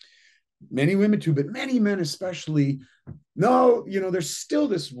true. Many women too, but many men especially. No, there's still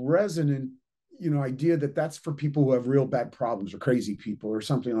this resonant, idea that that's for people who have real bad problems or crazy people or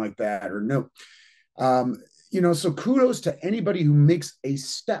something like that, or no. So kudos to anybody who makes a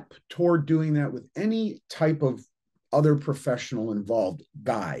step toward doing that with any type of other professional involved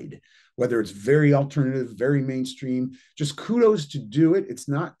guide, whether it's very alternative, very mainstream, just kudos to do it. It's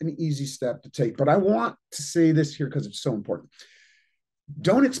not an easy step to take, but I want to say this here because it's so important.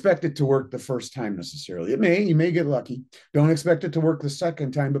 Don't expect it to work the first time necessarily. You may get lucky. Don't expect it to work the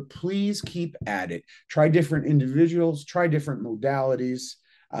second time, but please keep at it. Try different individuals, try different modalities.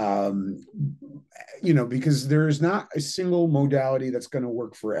 Because there is not a single modality that's going to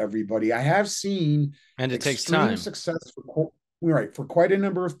work for everybody. I have seen, and it takes time, success for quite a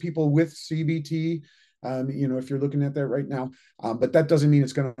number of people with CBT. If you're looking at that right now, but that doesn't mean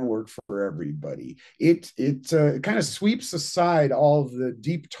it's going to work for everybody. It kind of sweeps aside all of the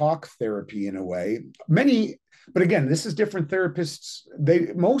deep talk therapy in a way. But again, this is different therapists.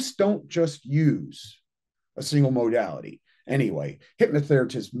 Most don't just use a single modality. Anyway,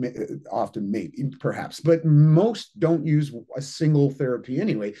 hypnotherapists often perhaps, but most don't use a single therapy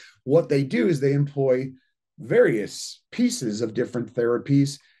anyway. What they do is they employ various pieces of different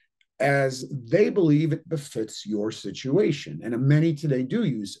therapies as they believe it befits your situation. And many today do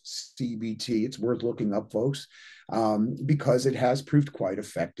use CBT. It's worth looking up, folks, because it has proved quite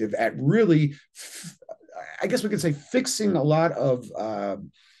effective at really, I guess we could say, fixing a lot of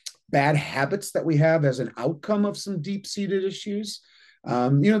bad habits that we have as an outcome of some deep-seated issues.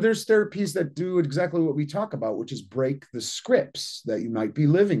 There's therapies that do exactly what we talk about, which is break the scripts that you might be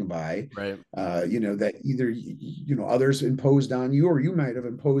living by, right? That either, others imposed on you or you might have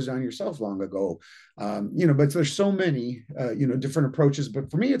imposed on yourself long ago. But there's so many, different approaches. But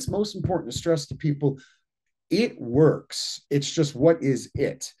for me, it's most important to stress to people, it works. It's just, what is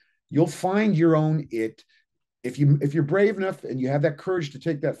it? You'll find your own it. If you're brave enough and you have that courage to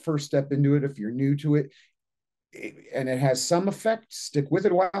take that first step into it, if you're new to it, and it has some effect, stick with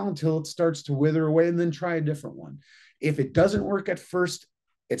it a while until it starts to wither away, and then try a different one. If it doesn't work at first,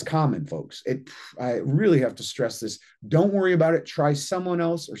 it's common, folks. I really have to stress this. Don't worry about it. Try someone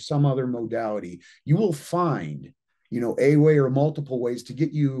else or some other modality. You will find, a way or multiple ways to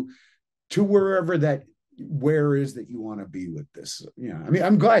get you to where is that you want to be with this.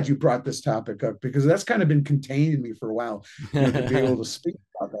 I'm glad you brought this topic up, because that's kind of been contained in me for a while, to be able to speak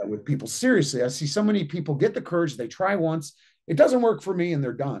about that with people. Seriously, I see so many people get the courage, they try once, it doesn't work for me, and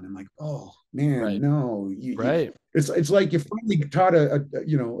they're done. I'm like, oh man, right. No, right. It's like you finally taught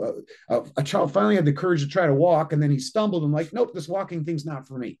a child finally had the courage to try to walk, and then he stumbled and like, nope, this walking thing's not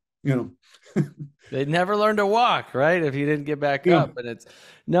for me. They'd never learn to walk, right? If you didn't get back Yeah. up. And it's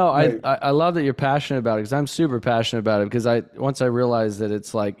no, Right. I love that you're passionate about it, because I'm super passionate about it, because once I realized that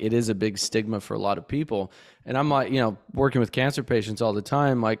it's like, it is a big stigma for a lot of people. And I'm like, working with cancer patients all the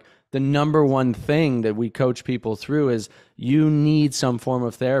time, like the number one thing that we coach people through is you need some form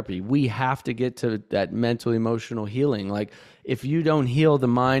of therapy. We have to get to that mental, emotional healing. Like if you don't heal the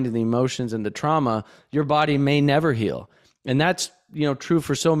mind and the emotions and the trauma, your body may never heal. And that's, true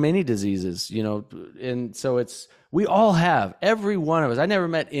for so many diseases, and so we all have, every one of us. I never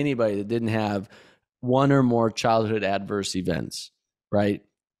met anybody that didn't have one or more childhood adverse events, right?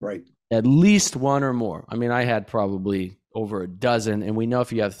 Right. At least one or more. I mean, I had probably over a dozen, and we know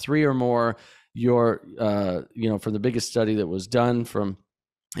if you have three or more, you're, from the biggest study that was done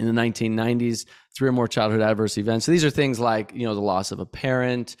in the 1990s, 3 or more childhood adverse events. So these are things like, the loss of a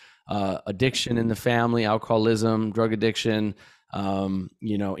parent, addiction in the family, alcoholism, drug addiction,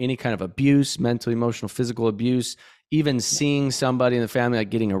 any kind of abuse, mental, emotional, physical abuse, even seeing somebody in the family, like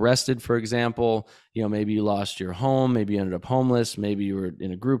getting arrested, for example, maybe you lost your home, maybe you ended up homeless, maybe you were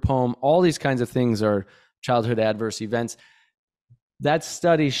in a group home. All these kinds of things are childhood adverse events. That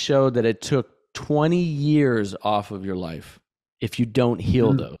study showed that it took 20 years off of your life if you don't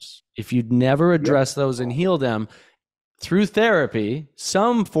heal those. If you'd never address those and heal them through therapy,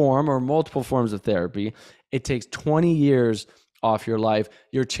 some form or multiple forms of therapy, it takes 20 years off your life.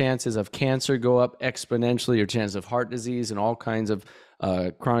 Your chances of cancer go up exponentially. Your chances of heart disease and all kinds of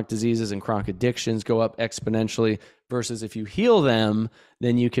chronic diseases and chronic addictions go up exponentially, versus if you heal them,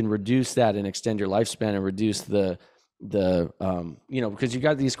 then you can reduce that and extend your lifespan and reduce because you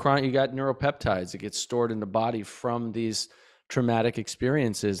got neuropeptides that get stored in the body from these traumatic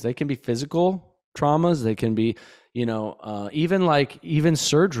experiences. They can be physical traumas. They can be, even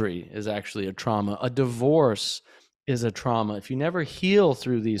surgery is actually a trauma. A divorce is a trauma. If you never heal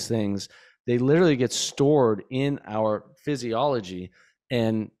through these things, they literally get stored in our physiology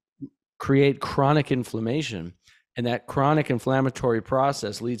and create chronic inflammation. And that chronic inflammatory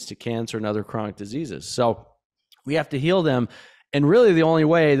process leads to cancer and other chronic diseases. So we have to heal them. And really the only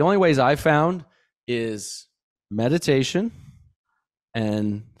ways I found is meditation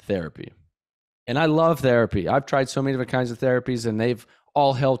and therapy. And I love therapy. I've tried so many different kinds of therapies, and they've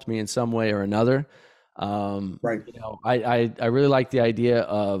all helped me in some way or another. Right. I really like the idea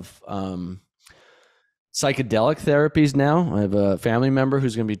of psychedelic therapies now. I have a family member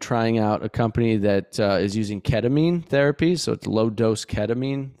who's going to be trying out a company that is using ketamine therapy. So it's low dose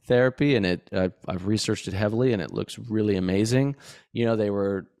ketamine therapy, and I've researched it heavily, and it looks really amazing. They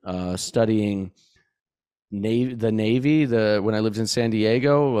were studying the Navy, when I lived in San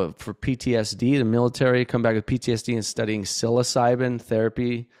Diego, for PTSD, the military come back with PTSD and studying psilocybin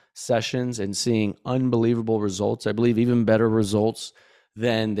therapy sessions and seeing unbelievable results. I believe even better results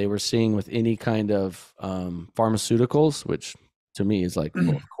than they were seeing with any kind of pharmaceuticals, which to me is like,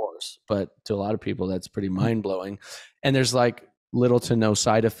 well, of course, but to a lot of people, that's pretty mind blowing. And there's like little to no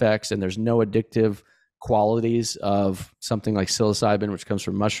side effects, and there's no addictive qualities of something like psilocybin, which comes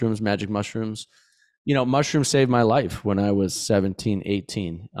from mushrooms, magic mushrooms. Mushrooms saved my life when I was 17,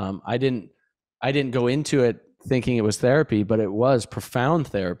 18. I didn't go into it thinking it was therapy, but it was profound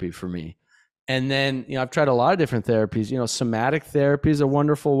therapy for me. And then, I've tried a lot of different therapies. Somatic therapy is a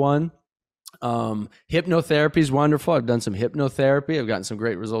wonderful one. Hypnotherapy is wonderful. I've done some hypnotherapy. I've gotten some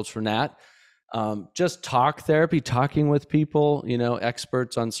great results from that. Just talk therapy, talking with people,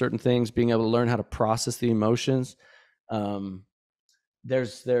 experts on certain things, being able to learn how to process the emotions.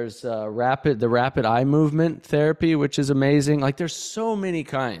 There's the rapid eye movement therapy, which is amazing. Like there's so many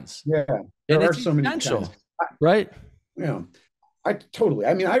kinds. Yeah, there are so many kinds. Right? Yeah, I totally.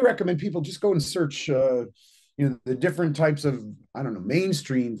 I mean, I recommend people just go and search, the different types of,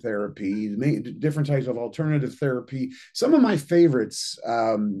 mainstream therapy, different types of alternative therapy. Some of my favorites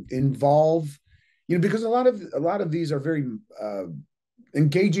involve, because a lot of these are very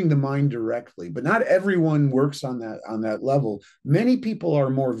engaging the mind directly, but not everyone works on that level. Many people are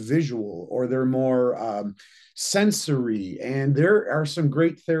more visual, or they're more sensory, and there are some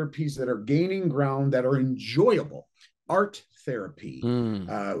great therapies that are gaining ground that are enjoyable. Art therapy,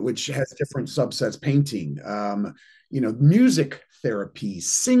 which has different subsets: painting, music therapy,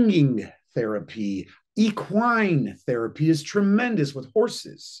 singing therapy, equine therapy is tremendous with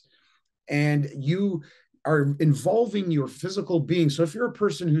horses, and you are involving your physical being. So if you're a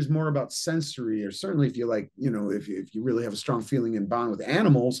person who's more about sensory, or certainly if you like, if you really have a strong feeling and bond with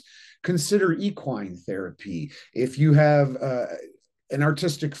animals, consider equine therapy. If you have an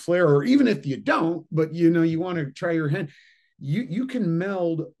artistic flair, or even if you don't, but you want to try your hand, you can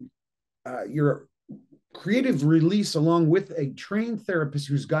meld your creative release along with a trained therapist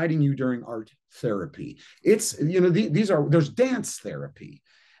who's guiding you during art therapy. It's, there's dance therapy,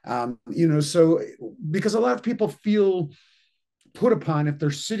 so because a lot of people feel put upon if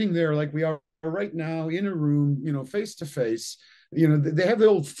they're sitting there like we are right now in a room, face to face. They have the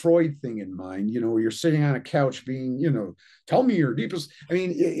old Freud thing in mind, where you're sitting on a couch being, tell me your deepest. I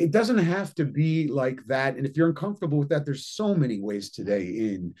mean, it doesn't have to be like that. And if you're uncomfortable with that, there's so many ways today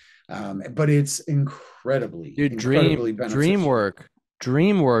in, but it's incredibly beneficial.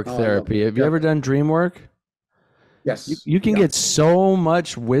 Dream work therapy. Have you ever done dream work? Yes. You can get so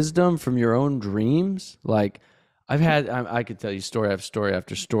much wisdom from your own dreams. Like I could tell you story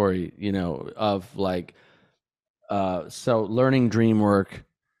after story, of like, so learning dream work,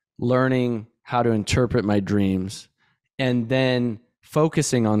 learning how to interpret my dreams, and then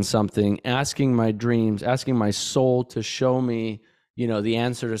focusing on something, asking my soul to show me, the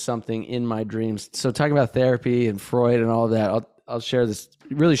answer to something in my dreams. So talking about therapy and Freud and all of that, I'll share this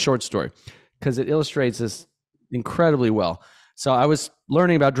really short story because it illustrates this incredibly well. So I was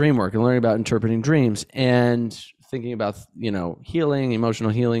learning about dream work and learning about interpreting dreams and thinking about, healing,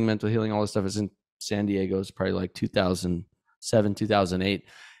 emotional healing, mental healing, all this stuff is in San Diego. It's probably like 2007, 2008.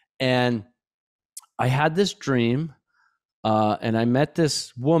 And I had this dream and I met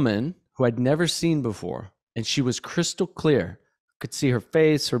this woman who I'd never seen before. And she was crystal clear. Could see her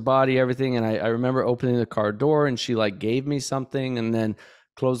face, her body, everything. And I remember opening the car door and she like gave me something and then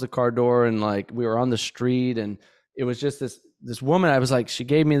closed the car door. And like, we were on the street and it was just this woman. I was like, she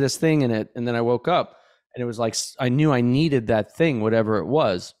gave me this thing in it. And then I woke up and it was like, I knew I needed that thing, whatever it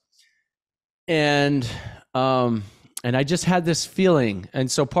was. And I just had this feeling. And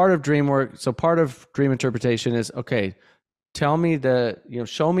so part of dream work, part of dream interpretation is, okay, tell me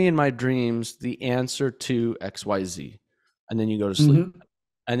show me in my dreams the answer to XYZ. And then you go to sleep. Mm-hmm.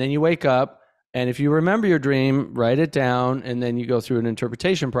 And then you wake up. And if you remember your dream, write it down. And then you go through an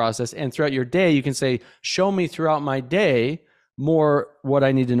interpretation process. And throughout your day, you can say, show me throughout my day more what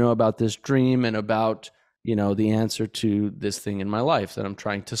I need to know about this dream and about, the answer to this thing in my life that I'm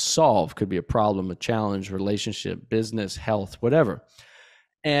trying to solve. Could be a problem, a challenge, relationship, business, health, whatever.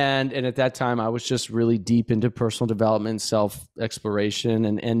 And at that time, I was just really deep into personal development,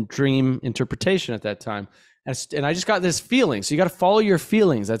 self-exploration, and dream interpretation at that time. And I just got this feeling. So you got to follow your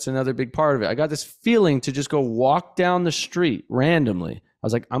feelings. That's another big part of it. I got this feeling to just go walk down the street randomly. I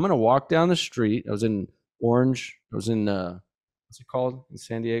was like, I'm going to walk down the street. I was in Orange. I was in, what's it called in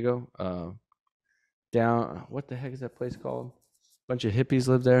San Diego? Down, what the heck is that place called? A bunch of hippies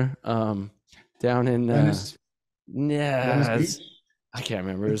live there. Down in Venice. Venice I can't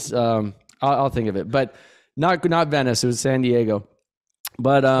remember. It's, I'll think of it, but not Venice. It was San Diego.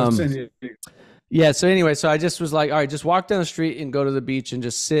 But San Diego. Yeah. So anyway, so I just was like, all right, just walk down the street and go to the beach and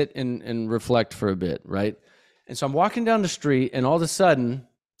just sit and reflect for a bit, right? And so I'm walking down the street, and all of a sudden,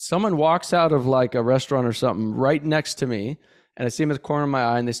 someone walks out of like a restaurant or something right next to me, and I see them at the corner of my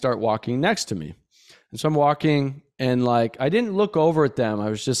eye, and they start walking next to me. And so I'm walking, and like, I didn't look over at them. I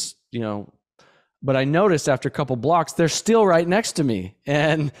was just, but I noticed after a couple blocks, they're still right next to me.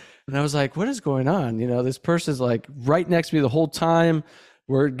 And I was like, what is going on? This person's like right next to me the whole time.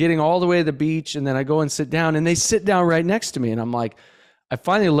 We're getting all the way to the beach. And then I go and sit down, and they sit down right next to me. And I'm like, I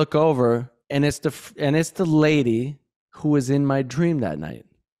finally look over, and it's the lady who was in my dream that night.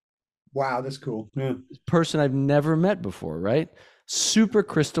 Wow, that's cool. Yeah. Person I've never met before, right? Super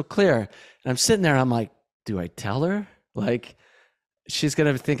crystal clear. And I'm sitting there and I'm like, do I tell her? Like, she's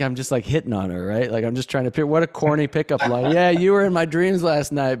going to think I'm just like hitting on her, right? Like, I'm just trying to pick, what a corny pickup line. Yeah, you were in my dreams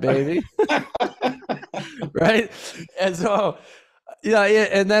last night, baby. Right? And so,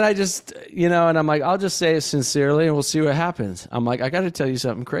 and then I just, and I'm like, I'll just say it sincerely and we'll see what happens. I'm like, I got to tell you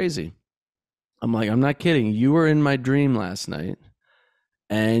something crazy. I'm like, I'm not kidding. You were in my dream last night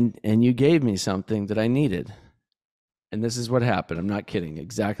and you gave me something that I needed. And this is what happened. I'm not kidding.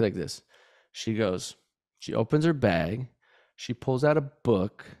 Exactly like this. She opens her bag. She pulls out a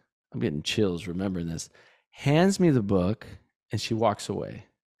book. I'm getting chills remembering this. Hands me the book, and she walks away.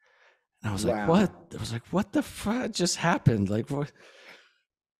 And I was like, what? I was like, what the fuck just happened? Like, what?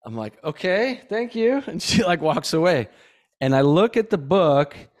 I'm like, okay, thank you. And she like walks away. And I look at the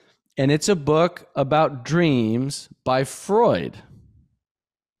book, and it's a book about dreams by Freud.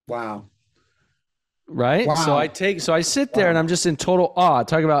 Wow. Right. Wow. So I sit there and I'm just in total awe,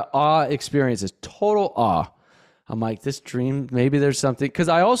 talking about awe experiences, total awe. I'm like, this dream, maybe there's something, because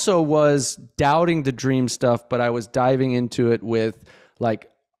I also was doubting the dream stuff, but I was diving into it with like,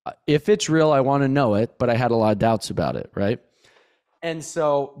 if it's real, I want to know it, but I had a lot of doubts about it. Right. And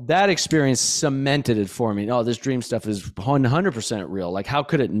so that experience cemented it for me. No, this dream stuff is 100% real. Like, how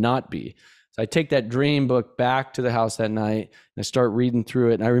could it not be? So I take that dream book back to the house that night and I start reading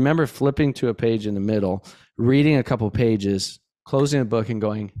through it. And I remember flipping to a page in the middle, reading a couple pages, closing the book and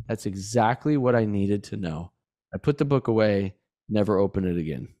going, that's exactly what I needed to know. I put the book away, never opened it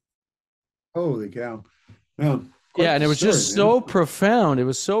again. Holy cow. Well, yeah. And it was just so profound. It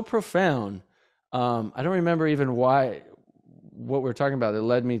was so profound. I don't remember even what we were talking about that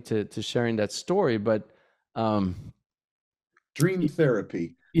led me to sharing that story, but dream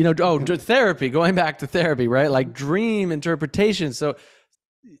therapy. Therapy, going back to therapy, right? Like dream interpretation. So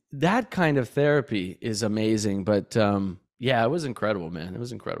that kind of therapy is amazing. But yeah, it was incredible, man. It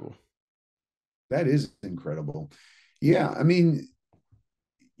was incredible. That is incredible. Yeah. I mean,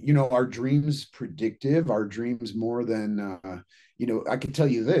 our dreams predictive, our dreams more than, I can tell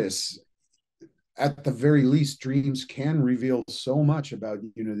you this, at the very least, dreams can reveal so much about,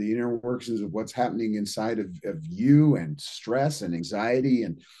 the inner workings of what's happening inside of you, and stress and anxiety,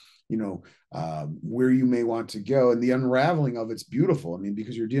 and, where you may want to go. And the unraveling of it's beautiful. I mean,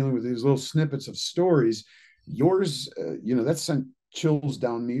 because you're dealing with these little snippets of stories. Yours, that sent chills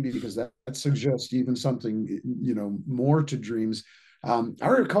down me, because that suggests even something, more to dreams. I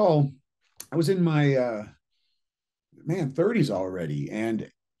recall I was in my 30s already,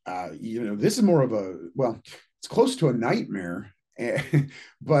 and this is more of it's close to a nightmare,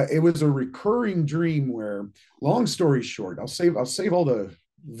 but it was a recurring dream where, long story short, I'll save all the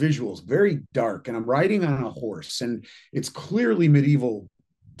visuals, very dark, and I'm riding on a horse, and it's clearly medieval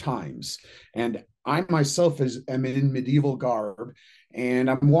times, and I myself am in medieval garb, and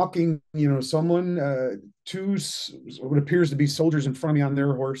I'm walking, two what appears to be soldiers in front of me on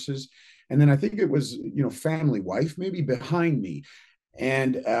their horses, and then I think it was, family wife maybe behind me.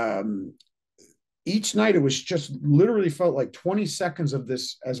 And each night it was just literally felt like 20 seconds of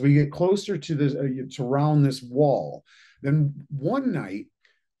this as we get closer to this, to round this wall. Then one night,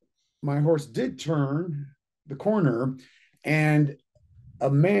 my horse did turn the corner, and a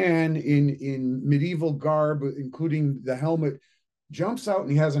man in medieval garb, including the helmet, jumps out,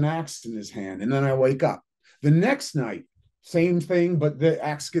 and he has an axe in his hand. And then I wake up. The next night, same thing, but the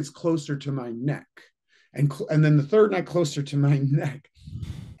axe gets closer to my neck. And then the third night, closer to my neck.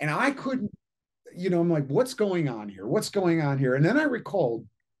 And I couldn't, I'm like, what's going on here? What's going on here? And then I recalled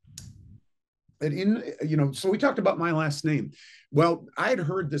that so we talked about my last name. Well, I had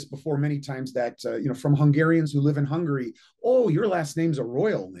heard this before many times, that, from Hungarians who live in Hungary, oh, your last name's a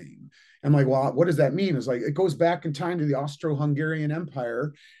royal name. I'm like, well, what does that mean? It's like, it goes back in time to the Austro-Hungarian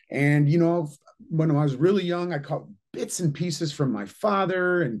Empire. And, when I was really young, I caught bits and pieces from my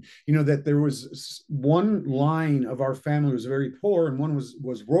father, and, that there was one line of our family was very poor, and one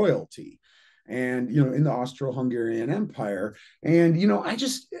was royalty. And, in the Austro-Hungarian Empire. And, I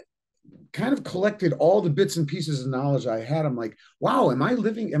just kind of collected all the bits and pieces of knowledge I had. I'm like, wow, am I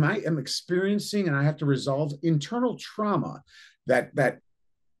experiencing, and I have to resolve internal trauma that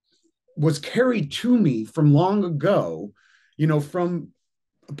was carried to me from long ago, from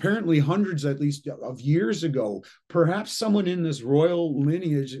apparently hundreds, at least, of years ago. Perhaps someone in this royal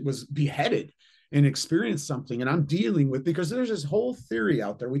lineage was beheaded and experienced something, and I'm dealing with, because there's this whole theory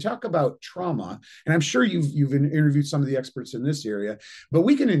out there. We talk about trauma, and I'm sure you've interviewed some of the experts in this area, but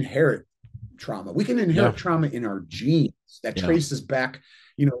we can inherit trauma. We can inherit trauma in our genes that traces back,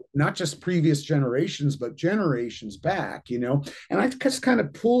 not just previous generations, but generations back, and I just kind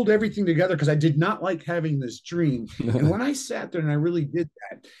of pulled everything together, because I did not like having this dream. And when I sat there and I really did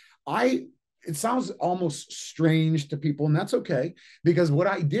that, it sounds almost strange to people, and that's okay, because what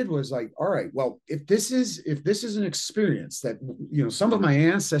I did was like, all right, well, if this is an experience that, some of my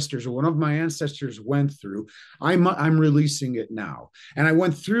ancestors, or one of my ancestors went through, I'm releasing it now. And I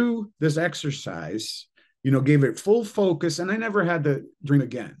went through this exercise, gave it full focus, and I never had the dream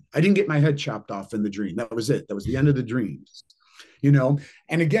again. I didn't get my head chopped off in the dream. That was it. That was the end of the dreams, and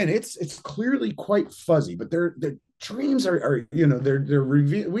again, it's clearly quite fuzzy, but they're dreams are they're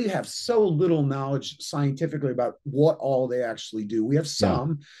we have so little knowledge scientifically about what all they actually do. We have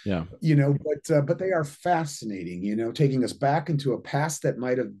some, but they are fascinating, taking us back into a past that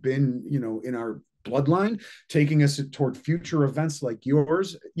might have been, in our bloodline, taking us toward future events like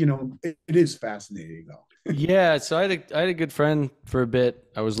yours. It is fascinating, though. Yeah. So I had a good friend for a bit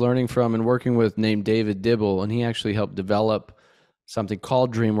I was learning from and working with, named David Dibble, and he actually helped develop something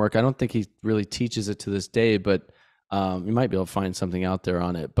called dream work. I don't think he really teaches it to this day, but you might be able to find something out there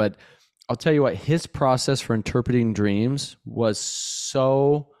on it. But I'll tell you what, his process for interpreting dreams was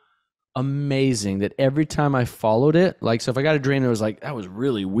so amazing that every time I followed it, like, so if I got a dream that was like, that was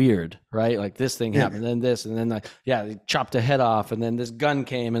really weird, right? Like this thing happened, then this, and then like, they chopped a head off, and then this gun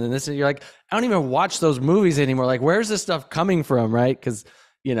came, and then this, and you're like, I don't even watch those movies anymore. Like, where's this stuff coming from, right? Because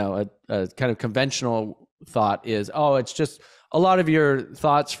a kind of conventional thought is, oh, it's just a lot of your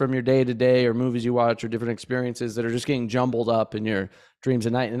thoughts from your day to day or movies you watch or different experiences that are just getting jumbled up in your dreams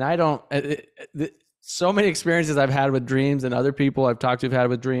at night. And I don't, so many experiences I've had with dreams and other people I've talked to have had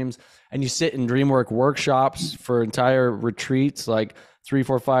with dreams, and you sit in dream work workshops for entire retreats, like 3,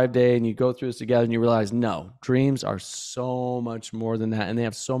 4, 5 day, and you go through this together and you realize, no, dreams are so much more than that. And they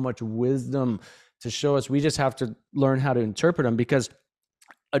have so much wisdom to show us. We just have to learn how to interpret them, because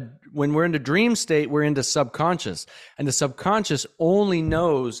when we're in the dream state, we're into subconscious, and the subconscious only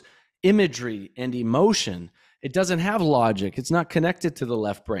knows imagery and emotion. It doesn't have logic. It's not connected to the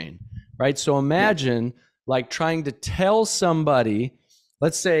left brain, right? So imagine like trying to tell somebody,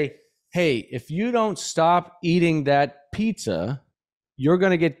 let's say, hey, if you don't stop eating that pizza, you're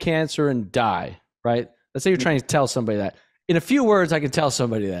going to get cancer and die, right? Let's say you're trying to tell somebody that. In a few words, I can tell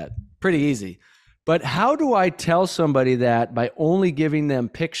somebody that. Pretty easy. But how do I tell somebody that by only giving them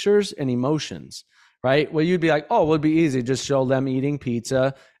pictures and emotions, right? Well, you'd be like, oh, well, it'd be easy. Just show them eating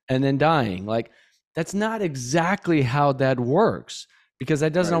pizza and then dying. Like, that's not exactly how that works, because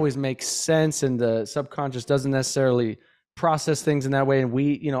that doesn't always make sense, and the subconscious doesn't necessarily process things in that way. And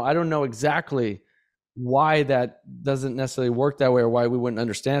we, I don't know exactly why that doesn't necessarily work that way or why we wouldn't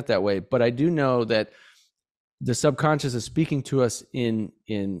understand it that way. But I do know that the subconscious is speaking to us in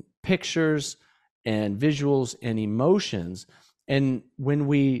pictures and visuals and emotions. And when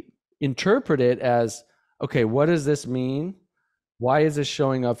we interpret it as, okay, what does this mean? Why is this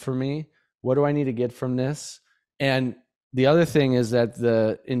showing up for me? What do I need to get from this? And the other thing is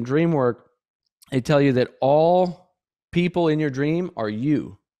that in dream work, they tell you that all people in your dream are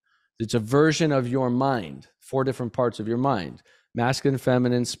you. It's a version of your mind, 4 different parts of your mind: masculine,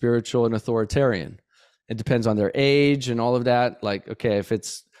 feminine, spiritual, and authoritarian. It depends on their age and all of that. Like, okay, if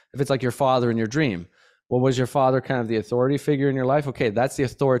it's like your father in your dream, well, was your father kind of the authority figure in your life? Okay, that's the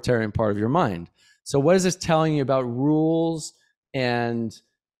authoritarian part of your mind. So what is this telling you about rules and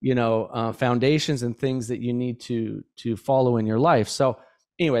foundations and things that you need to follow in your life? So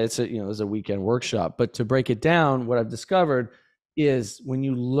anyway, it's a weekend workshop. But to break it down, what I've discovered is when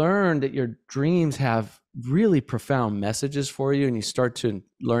you learn that your dreams have really profound messages for you and you start to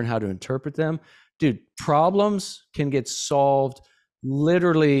learn how to interpret them, dude, problems can get solved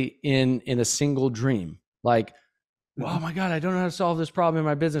literally in a single dream. Like, oh my God, I don't know how to solve this problem in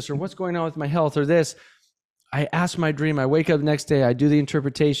my business, or what's going on with my health, or this. I ask my dream, I wake up the next day, I do the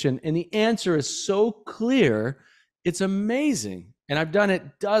interpretation, and the answer is so clear. It's amazing. And I've done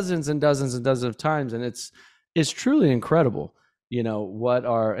it dozens and dozens and dozens of times, and it's truly incredible.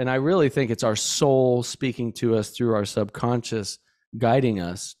 And I really think it's our soul speaking to us through our subconscious, guiding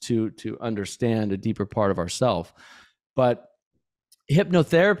us to understand a deeper part of ourself. But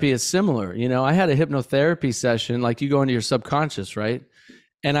hypnotherapy is similar. I had a hypnotherapy session, like you go into your subconscious, right?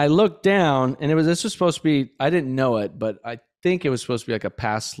 And I looked down, and this was supposed to be, I didn't know it, but I think it was supposed to be like a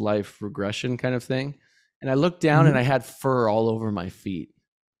past life regression kind of thing. And I looked down and I had fur all over my feet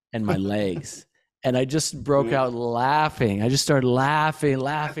and my legs. And I just broke out laughing. I just started laughing.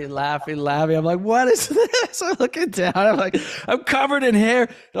 I'm like, what is this? I'm looking down. I'm like, I'm covered in hair.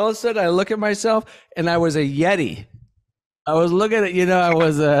 And all of a sudden I look at myself, and I was a Yeti. I was looking at, I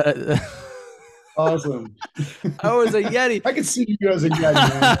was a... Awesome. I was a Yeti. I could see you as a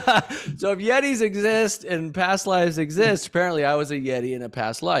Yeti, man. So if Yetis exist and past lives exist, apparently I was a Yeti in a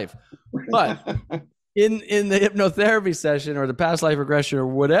past life. But in the hypnotherapy session or the past life regression or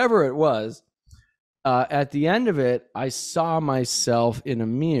whatever it was, at the end of it, I saw myself in a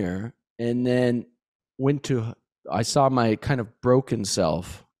mirror, and then I saw my kind of broken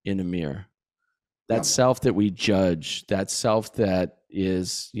self in a mirror. That self that we judge, that self that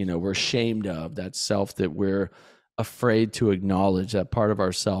is, we're ashamed of, that self that we're afraid to acknowledge, that part of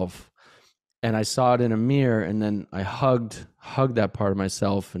ourself. And I saw it in a mirror, and then I hugged that part of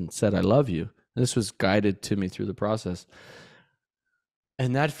myself and said, I love you. And this was guided to me through the process.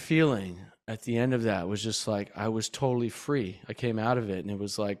 And that feeling at the end of that was just like, I was totally free. I came out of it, and it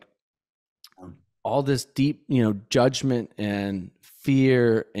was like all this deep, judgment and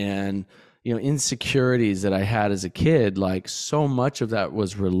fear and, insecurities that I had as a kid, like so much of that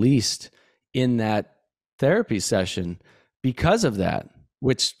was released in that therapy session because of that,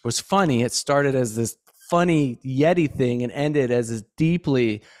 which was funny. It started as this funny Yeti thing and ended as this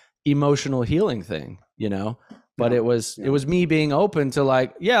deeply emotional healing thing, but it was me being open to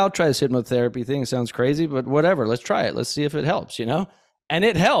like, yeah, I'll try this hypnotherapy thing. It sounds crazy, but whatever, let's try it. Let's see if it helps, and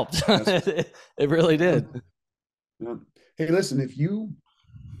it helped. It really did. Hey, listen, if you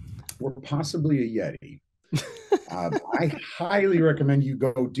were possibly a Yeti, I highly recommend you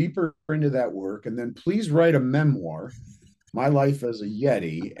go deeper into that work, and then please write a memoir My Life as a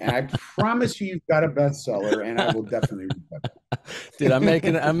Yeti. And I promise you, you've got a bestseller, and I will definitely read that. Dude, I'm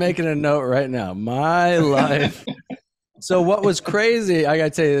making a note right now. My life. So what was crazy, I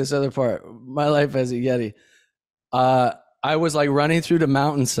gotta tell you this other part. My life as a Yeti. I was like running through the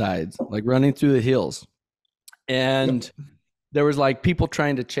mountainsides, like running through the hills. And there was like people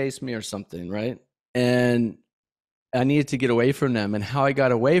trying to chase me or something, right? And I needed to get away from them. And how I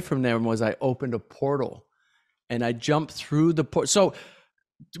got away from them was I opened a portal and I jumped through the portal. So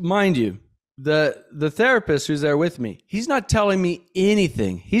mind you, the therapist who's there with me, he's not telling me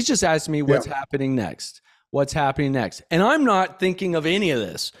anything. He's just asking me what's happening next. What's happening next? And I'm not thinking of any of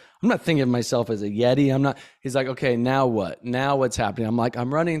this. I'm not thinking of myself as a Yeti. He's like, okay, now what? Now what's happening? I'm like,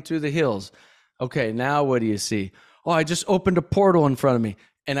 I'm running through the hills. Okay, now what do you see? Oh, I just opened a portal in front of me.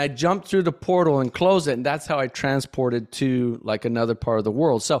 And I jumped through the portal and closed it. And that's how I transported to like another part of the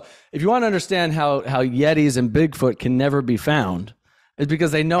world. So if you want to understand how Yetis and Bigfoot can never be found, it's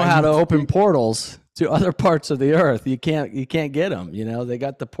because they know how to open portals to other parts of the earth. You can't get them. You know, they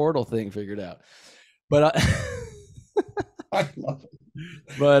got the portal thing figured out. But I love it.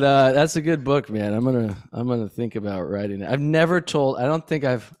 But that's a good book, man. I'm gonna think about writing it. I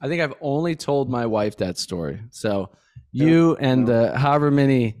think I've only told my wife that story. So you and however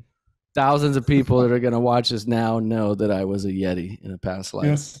many thousands of people that are gonna watch this now know that I was a Yeti in a past life.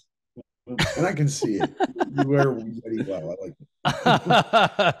 Yes, and I can see it. You wear Yeti well. I like it.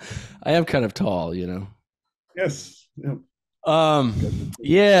 I am kind of tall, you know. Yes. Yep.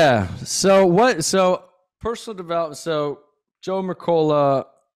 Yeah. So personal development. So Joe Mercola,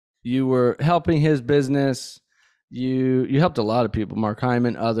 you were helping his business. You helped a lot of people, Mark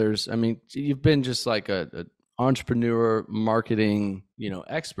Hyman, others. I mean, you've been just like a entrepreneur, marketing,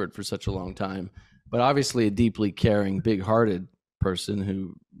 expert for such a long time, but obviously a deeply caring, big-hearted person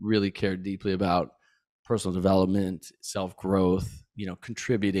who really cared deeply about personal development, self-growth,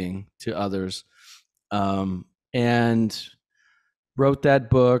 contributing to others, and wrote that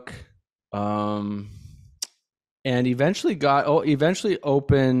book. And eventually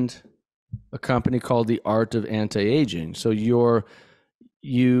opened a company called The Art of Anti-Aging. So let's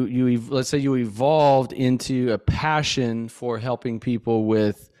say you evolved into a passion for helping people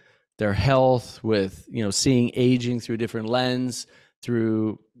with their health, with seeing aging through a different lens,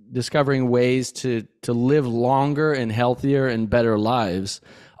 through discovering ways to live longer and healthier and better lives.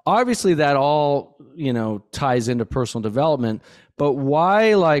 Obviously, that all ties into personal development. But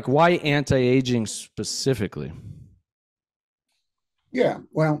why anti-aging specifically? Yeah,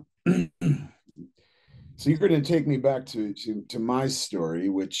 well, so you're going to take me back to my story,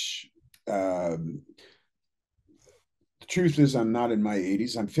 which the truth is I'm not in my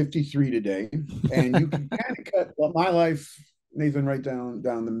 80s. I'm 53 today, and you can kind of cut my life, Nathan, right down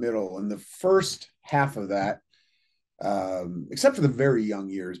the middle. And the first half of that, except for the very young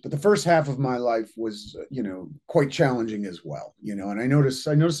years, but the first half of my life was, quite challenging as well, and I noticed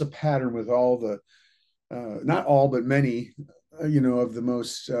a pattern with all the, not all, but many, of the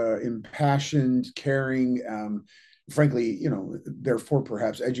most impassioned, caring, frankly, therefore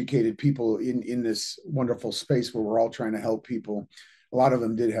perhaps educated people in this wonderful space where we're all trying to help people. A lot of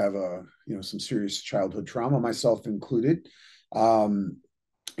them did have some serious childhood trauma, myself included. So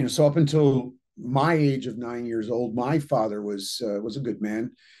up until my age of 9 years old, my father was a good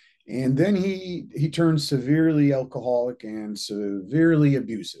man, and then he turned severely alcoholic and severely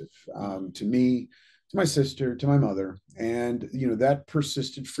abusive, to me, to my sister, to my mother, and that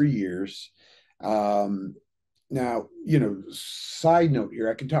persisted for years. Now, side note here,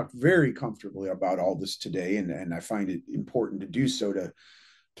 I can talk very comfortably about all this today, and I find it important to do so to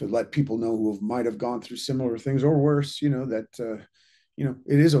let people know who might have gone through similar things or worse, that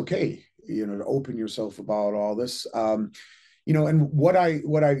it is okay, to open yourself about all this. And what I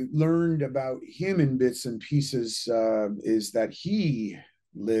learned about him in bits and pieces is that he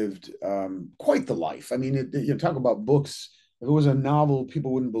lived quite the life. I mean, you talk about books. If it was a novel,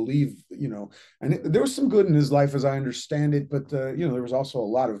 people wouldn't believe, and there was some good in his life as I understand it, but, there was also a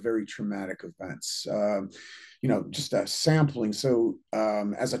lot of very traumatic events, just a sampling. So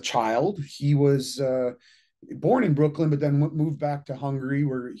as a child, he was born in Brooklyn, but then moved back to Hungary,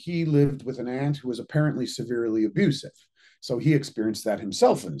 where he lived with an aunt who was apparently severely abusive. So he experienced that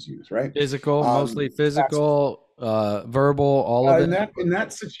himself in his youth, right? Physical, mostly physical, verbal, all of it. In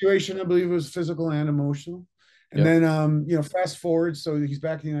that situation, I believe it was physical and emotional. And then, fast forward, so he's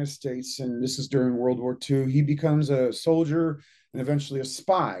back in the United States, and this is during World War II. He becomes a soldier and eventually a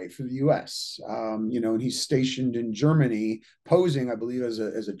spy for the U.S. And he's stationed in Germany, posing, I believe, as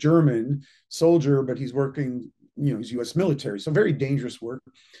a German soldier, but he's working, he's U.S. military, so very dangerous work.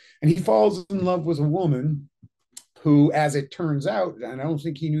 And he falls in love with a woman, who, as it turns out, and I don't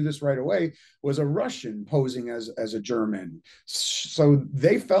think he knew this right away, was a Russian posing as a German. So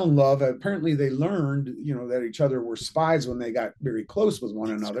they fell in love. Apparently, they learned, that each other were spies when they got very close with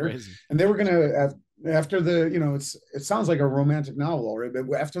one another, crazy. and they were going to. After the, it sounds like a romantic novel already,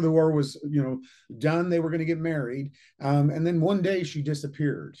 but after the war was, done, they were going to get married. And then one day she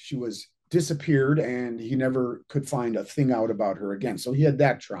disappeared. She was disappeared, and he never could find a thing out about her again. So he had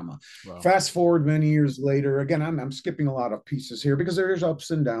that trauma. Wow. Fast forward many years later, again, I'm skipping a lot of pieces here because there's ups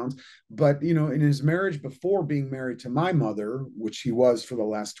and downs, but in his marriage before being married to my mother, which he was for the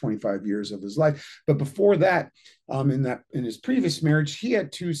last 25 years of his life, but before that, in his previous marriage, he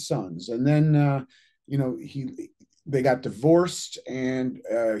had 2 sons, and then they got divorced, and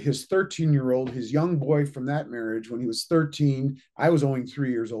his 13-year-old, his young boy from that marriage, when he was 13, I was only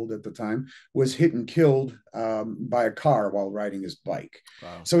 3 years old at the time, was hit and killed by a car while riding his bike.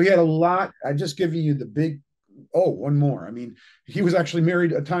 Wow. So he had a lot. I just give you the big, one more. I mean, he was actually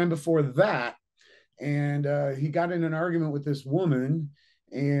married a time before that, and he got in an argument with this woman,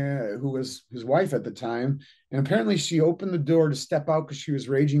 who was his wife at the time. And apparently she opened the door to step out because she was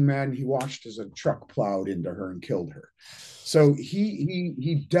raging mad, and he watched as a truck plowed into her and killed her. So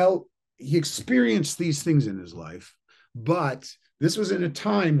he experienced these things in his life, but this was in a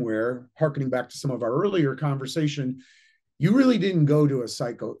time where, hearkening back to some of our earlier conversation, you really didn't go to a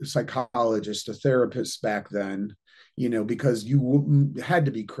psychologist, a therapist back then, because you had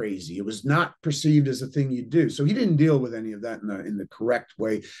to be crazy. It was not perceived as a thing you do. So he didn't deal with any of that in the correct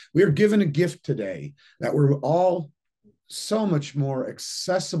way. We are given a gift today that we're all so much more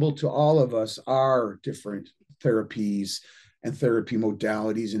accessible to all of us, our different therapies and therapy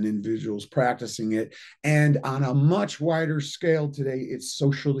modalities and individuals practicing it. And on a much wider scale today, it's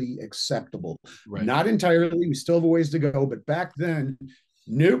socially acceptable. Right. Not entirely, we still have a ways to go, but back then,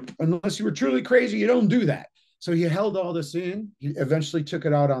 nope, unless you were truly crazy, you don't do that. So he held all this in. He eventually took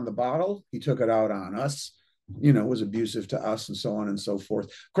it out on the bottle. He took it out on us, was abusive to us, and so on and so forth.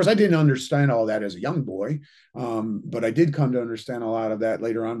 Of course, I didn't understand all that as a young boy, but I did come to understand a lot of that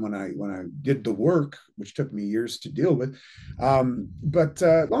later on when I did the work, which took me years to deal with. But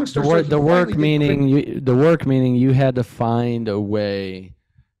long story short, the work meaning you had to find a way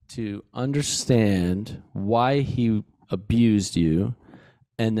to understand why he abused you,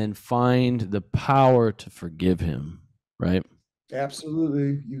 and then find the power to forgive him, right?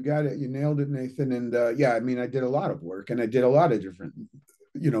 Absolutely. You got it. You nailed it, Nathan. And I did a lot of work, and I did a lot of different,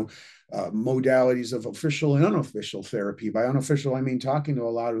 modalities of official and unofficial therapy. By unofficial, I mean talking to a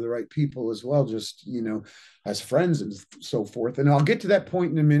lot of the right people as well, just, as friends and so forth. And I'll get to that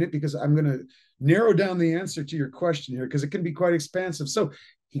point in a minute, because I'm going to narrow down the answer to your question here, because it can be quite expansive. So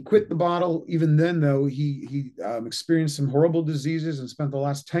he quit the bottle. Even then, though, he experienced some horrible diseases and spent the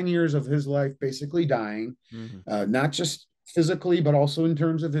last 10 years of his life basically dying, not just physically, but also in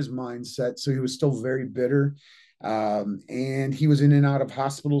terms of his mindset. So he was still very bitter. And he was in and out of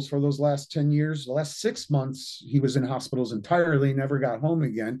hospitals for those last 10 years. The last 6 months, he was in hospitals entirely, never got home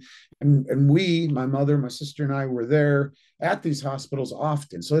again. And we, my mother, my sister, and I were there at these hospitals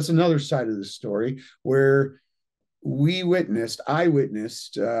often. So that's another side of the story where I witnessed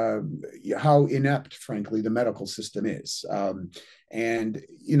how inept, frankly, the medical system is. And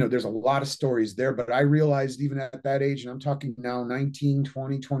there's a lot of stories there, but I realized even at that age, and I'm talking now 19,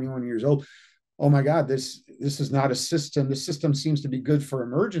 20, 21 years old, oh my God, this is not a system. The system seems to be good for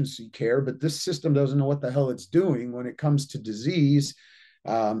emergency care, but this system doesn't know what the hell it's doing when it comes to disease.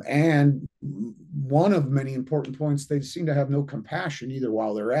 And one of many important points, they seem to have no compassion either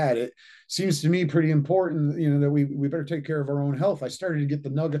while they're at it. Seems to me pretty important, that we better take care of our own health. I started to get the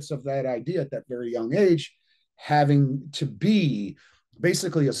nuggets of that idea at that very young age, having to be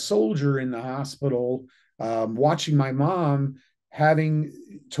basically a soldier in the hospital, watching my mom having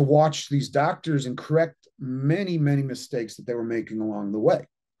to watch these doctors and correct many, many mistakes that they were making along the way.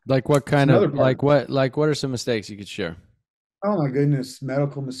 Like what kind of, like what are some mistakes you could share? Oh my goodness,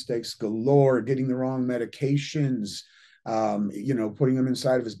 medical mistakes galore, getting the wrong medications, putting them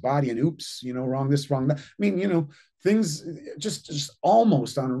inside of his body and oops, wrong this, wrong that. I mean, things just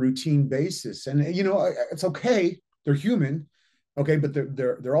almost on a routine basis. And, it's okay. They're human. Okay. But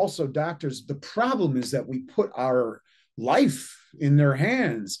they're also doctors. The problem is that we put our life in their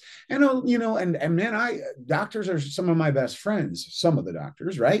hands. And, and man, doctors are some of my best friends, some of the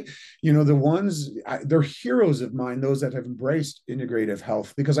doctors, right? The ones, they're heroes of mine, those that have embraced integrative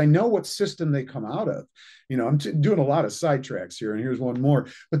health, because I know what system they come out of. I'm doing a lot of sidetracks here, and here's one more,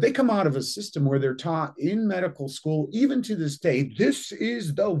 but they come out of a system where they're taught in medical school, even to this day, this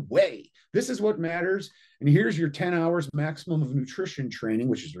is the way, this is what matters. and here's your 10 hours maximum of nutrition training,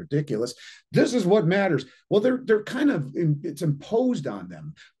 which is ridiculous. This is what matters. Well, they're kind of, it's imposed on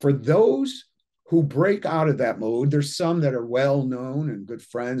them. For those who break out of that mode, there's some that are well known and good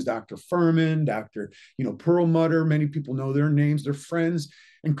friends, Dr. Furman, Dr. Perlmutter, many people know their names, they're friends.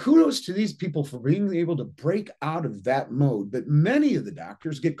 And kudos to these people for being able to break out of that mode. But many of the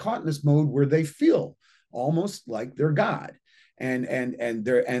doctors get caught in this mode where they feel almost like they're God. And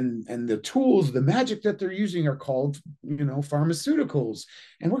the tools, the magic that they're using are called, pharmaceuticals.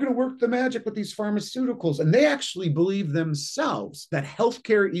 And we're going to work the magic with these pharmaceuticals. And they actually believe themselves that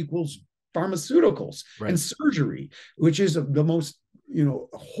healthcare equals pharmaceuticals and surgery, which is the most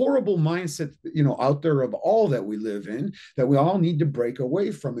horrible mindset out there of all that we live in, that we all need to break away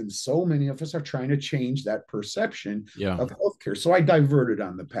from. And so many of us are trying to change that perception of healthcare. So I diverted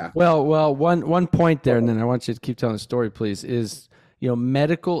on the path. Well, one point there, and then I want you to keep telling the story, please, is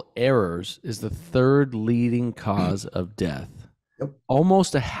medical errors is the third leading cause of death. Yep.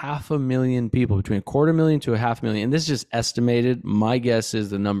 Almost 500,000 people, between 250,000 to 500,000. And this is just estimated. My guess is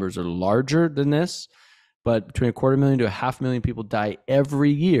the numbers are larger than this, but between 250,000 to 500,000 people die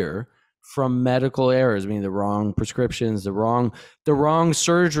every year from medical errors, meaning the wrong prescriptions, the wrong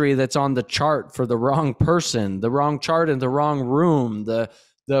surgery that's on the chart for the wrong person, the wrong chart in the wrong room, the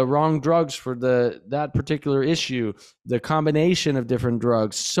wrong drugs for that particular issue, the combination of different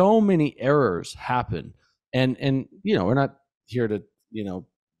drugs. So many errors happen. And we're not here to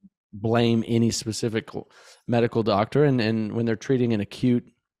blame any specific medical doctor, and when they're treating an acute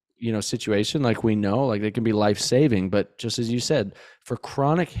situation, like they can be life-saving, but just as you said, for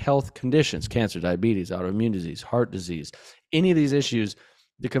chronic health conditions, cancer, diabetes, autoimmune disease, heart disease, any of these issues,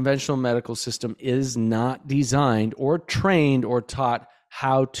 the conventional medical system is not designed or trained or taught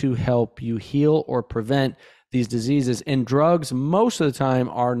how to help you heal or prevent these diseases. And drugs most of the time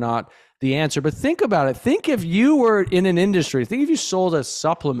are not the answer. But think about it. Think if you were in an industry, think if you sold a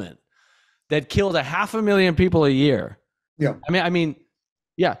supplement that killed 500,000 people a year. Yeah. I mean,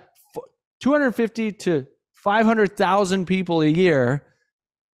 250 to 500,000 people a year,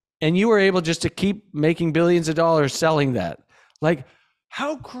 and you were able just to keep making billions of dollars selling that. Like,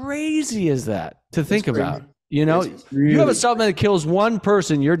 how crazy is that to think about? You have a supplement that kills one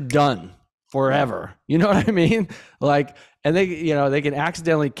person, you're done forever. You know what I mean? Like, and they can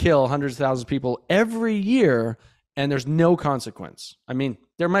accidentally kill hundreds of thousands of people every year, and there's no consequence. I mean,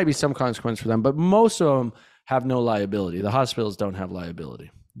 there might be some consequence for them, but most of them have no liability. The hospitals don't have liability.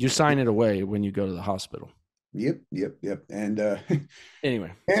 You sign it away when you go to the hospital. Yep. And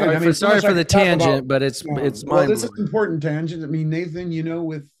anyway, sorry for the tangent, but it's well, this is an important tangent. I mean, Nathan,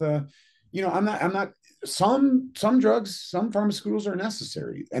 I'm not. Some drugs, some pharmaceuticals are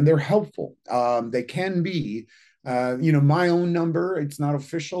necessary and they're helpful. They can be. My own number, it's not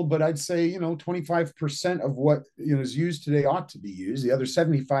official, but I'd say 25% of what is used today ought to be used. The other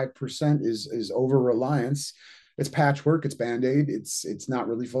 75% is over reliance. It's patchwork, it's band-aid, it's not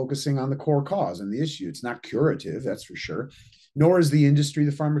really focusing on the core cause and the issue. It's not curative, that's for sure. Nor is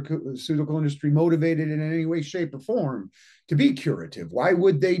the pharmaceutical industry, motivated in any way, shape, or form to be curative. Why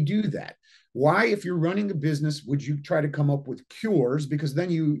would they do that? Why, if you're running a business, would you try to come up with cures? Because then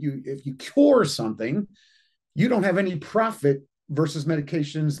if you cure something, you don't have any profit versus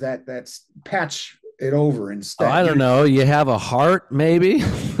medications that's patch it over instead. I don't know. You have a heart, maybe.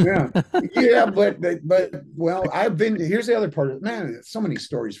 yeah, but well, here's the other part of it. Man, so many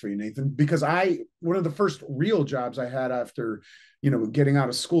stories for you, Nathan, because one of the first real jobs I had after, getting out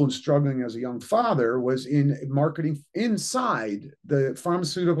of school and struggling as a young father was in marketing inside the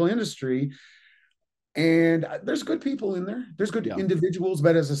pharmaceutical industry. And there's good people in there. There's good individuals,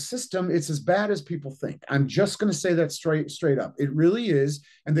 but as a system, it's as bad as people think. I'm just going to say that straight up. It really is.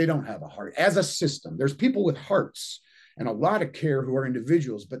 And they don't have a heart. As a system, there's people with hearts and a lot of care who are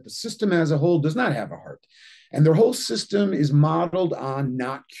individuals, but the system as a whole does not have a heart. And their whole system is modeled on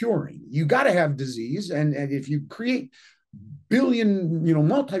not curing. You got to have disease. And if you create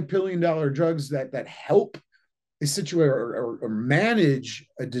multi-billion dollar drugs that help situate or manage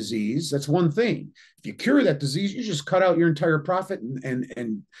a disease, that's one thing. If you cure that disease, you just cut out your entire profit,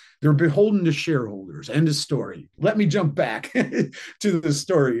 and they're beholden to shareholders. End of story. Let me jump back to the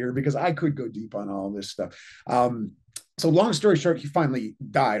story here, because I could go deep on all this stuff. So long story short, he finally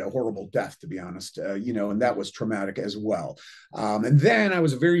died a horrible death, to be honest, and that was traumatic as well. And then I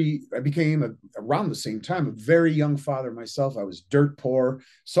became a around the same time, a very young father myself. I was dirt poor,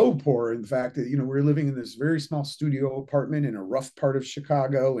 so poor, in fact, that, we were living in this very small studio apartment in a rough part of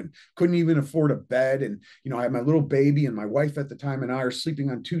Chicago and couldn't even afford a bed. And, I had my little baby, and my wife at the time and I are sleeping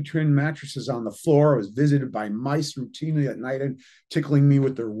on 2 twin mattresses on the floor. I was visited by mice routinely at night and tickling me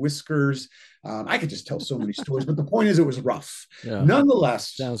with their whiskers. I could just tell so many stories, but the point is, it was rough. Yeah.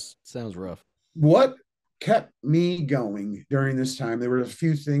 Nonetheless, sounds rough. What kept me going during this time, there were a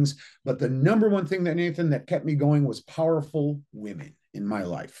few things, but the number one thing that kept me going was powerful women in my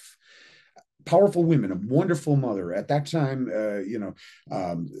life. Powerful women, a wonderful mother. At that time,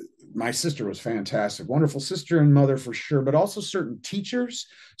 my sister was fantastic, wonderful sister and mother for sure, but also certain teachers,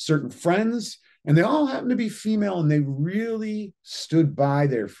 certain friends, and they all happened to be female, and they really stood by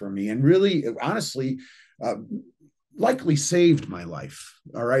there for me and really, honestly, likely saved my life.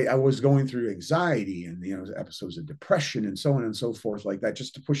 All right. I was going through anxiety and, episodes of depression and so on and so forth like that,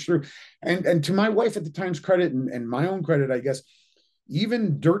 just to push through. And to my wife at the time's credit, and my own credit, I guess,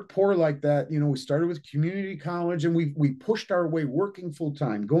 even dirt poor like that, we started with community college, and we pushed our way working full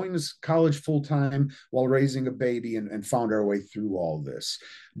time, going to college full time while raising a baby, and found our way through all this.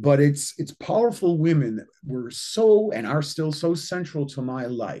 But it's powerful women that were so, and are still so, central to my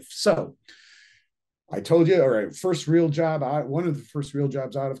life. So I told you, all right, first real job, one of the first real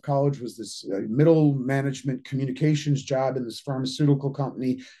jobs out of college was this middle management communications job in this pharmaceutical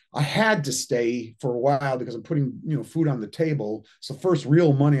company. I had to stay for a while because I'm putting, food on the table. It's the first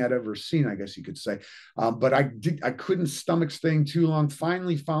real money I'd ever seen, I guess you could say. But I couldn't stomach staying too long.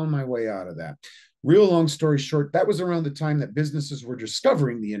 Finally found my way out of that. Real long story short, that was around the time that businesses were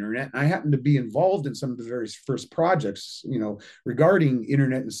discovering the internet. And I happened to be involved in some of the very first projects, regarding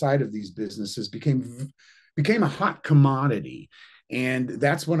internet inside of these businesses, became a hot commodity. And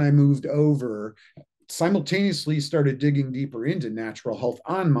that's when I moved over, simultaneously started digging deeper into natural health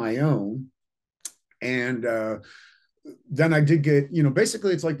on my own. And then I did get,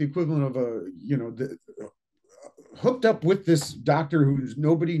 basically it's like the equivalent of hooked up with this doctor who's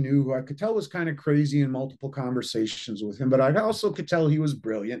nobody knew, who I could tell was kind of crazy in multiple conversations with him, but I also could tell he was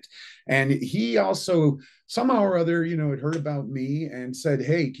brilliant. And he also somehow or other, had heard about me and said,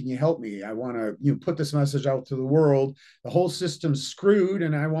 hey, can you help me? I want to, put this message out to the world. The whole system's screwed,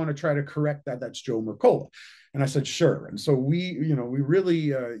 and I want to try to correct that. That's Joe Mercola. And I said, sure. And so we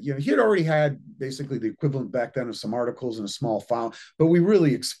really, he had already had basically the equivalent back then of some articles in a small file, but we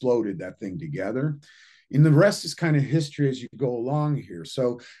really exploded that thing together. And the rest is kind of history as you go along here.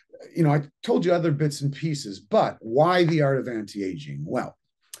 So, I told you other bits and pieces, but why the art of anti-aging? Well,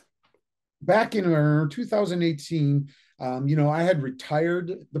 back in 2018, I had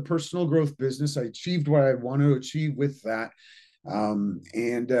retired the personal growth business. I achieved what I wanted to achieve with that.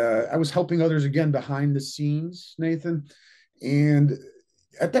 And I was helping others again behind the scenes, Nathan. And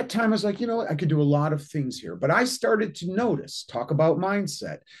at that time, I was like, I could do a lot of things here. But I started to notice, talk about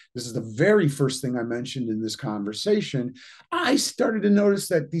mindset. This is the very first thing I mentioned in this conversation. I started to notice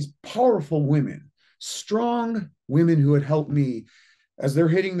that these powerful women, strong women who had helped me as they're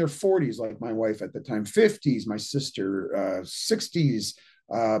hitting their 40s, like my wife at the time, 50s, my sister, 60s,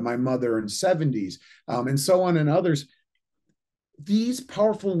 my mother, and 70s, and so on, and others. These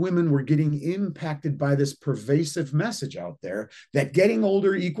powerful women were getting impacted by this pervasive message out there that getting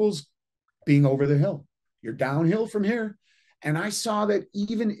older equals being over the hill. You're downhill from here. And I saw that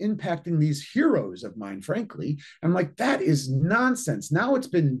even impacting these heroes of mine, frankly. I'm like, that is nonsense. Now it's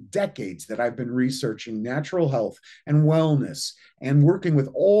been decades that I've been researching natural health and wellness and working with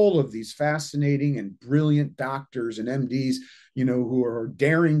all of these fascinating and brilliant doctors and M.D.s, who are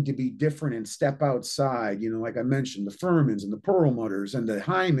daring to be different and step outside, like I mentioned, the Furmans and the Perlmutters and the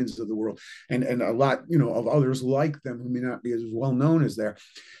Hymans of the world, and a lot, of others like them who may not be as well known as there.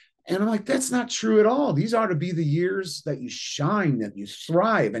 And I'm like, that's not true at all. These ought to be the years that you shine, that you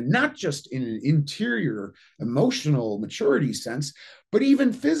thrive, and not just in an interior emotional maturity sense, but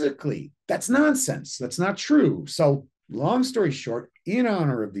even physically. That's nonsense. That's not true. So long story short, in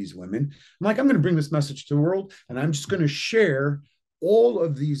honor of these women, I'm like, I'm going to bring this message to the world, and I'm just going to share all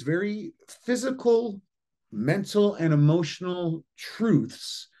of these very physical, mental, and emotional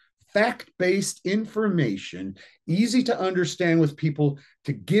truths, fact-based information, easy to understand with people,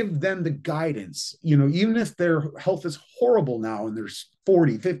 to give them the guidance, even if their health is horrible now and they're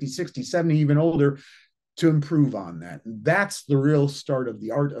 40, 50, 60, 70, even older, to improve on that. And that's the real start of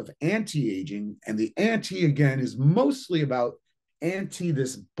the art of anti-aging. And the anti, again, is mostly about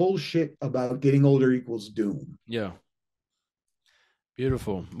this bullshit about getting older equals doom. Yeah.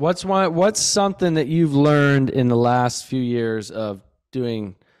 Beautiful. What's something that you've learned in the last few years of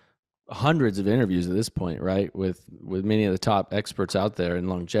doing hundreds of interviews at this point, right? With many of the top experts out there in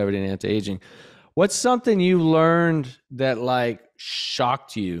longevity and anti-aging. What's something you learned that like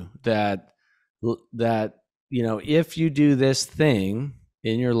shocked you that, you know, if you do this thing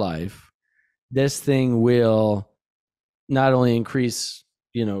in your life, this thing will not only increase,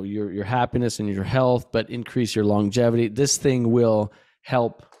 you know, your happiness and your health, but increase your longevity. This thing will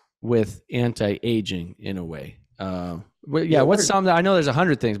help with anti-aging in a way. What's something, I know there's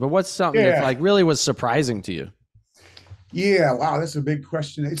 100 things, but what's something that like really was surprising to you? Yeah, wow, that's a big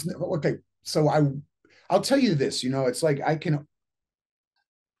question. It's okay. So I'll tell you this, you know, it's like I can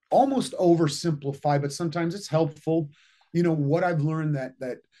almost oversimplify, but sometimes it's helpful. You know, what I've learned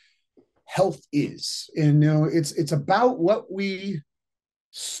that health is, and you know, it's about what we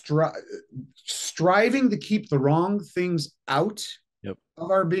striving to keep the wrong things out of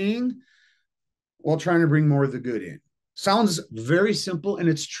our being while trying to bring more of the good in. Sounds very simple, and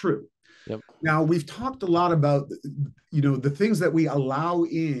it's true. Now, we've talked a lot about, you know, the things that we allow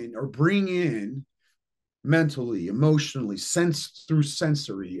in or bring in mentally, emotionally, through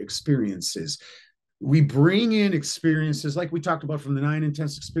sensory experiences. We bring in experiences like we talked about from the 9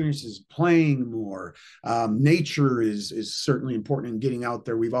 intense experiences, playing more. Nature is certainly important in getting out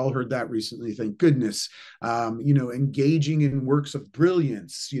there. We've all heard that recently, thank goodness. You know, engaging in works of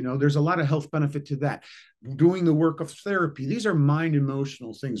brilliance. You know, there's a lot of health benefit to that. Doing the work of therapy. These are mind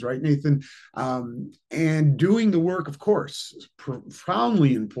emotional things, right, Nathan? And doing the work, of course, is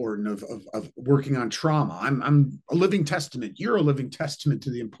profoundly important of working on trauma. I'm a living testament. You're a living testament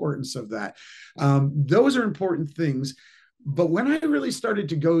to the importance of that. Those are important things. But when I really started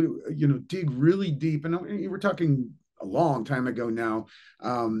to go, you know, dig really deep, and we're talking a long time ago now,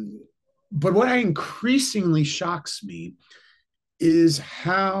 but what increasingly shocks me is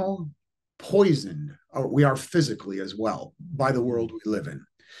how poisoned we are physically as well by the world we live in.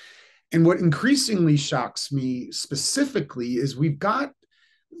 And what increasingly shocks me specifically is we've got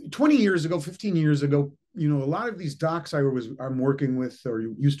 20 years ago, 15 years ago, you know, a lot of these docs I'm working with or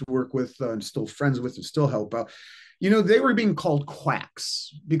used to work with and still friends with and still help out, you know, they were being called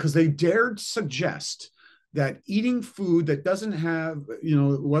quacks because they dared suggest that eating food that doesn't have, you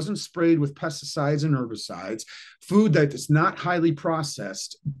know, it wasn't sprayed with pesticides and herbicides, food that is not highly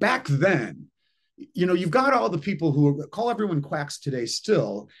processed. Back then, you know, you've got all the people who call everyone quacks today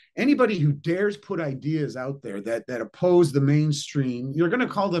still. Anybody who dares put ideas out there that oppose the mainstream, you're going to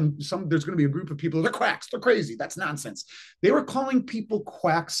call them there's going to be a group of people, they're quacks, they're crazy, that's nonsense. They were calling people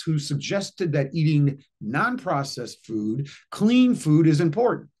quacks who suggested that eating non-processed food, clean food is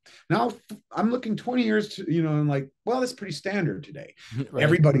important. Now, I'm looking 20 years to, you know, I'm like, well, that's pretty standard today. Right.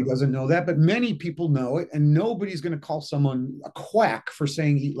 Everybody doesn't know that, but many people know it, and nobody's going to call someone a quack for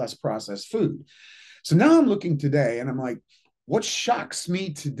saying eat less processed food. So now I'm looking today, and I'm like, what shocks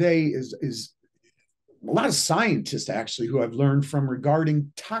me today is a lot of scientists actually who I've learned from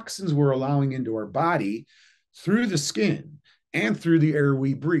regarding toxins we're allowing into our body through the skin and through the air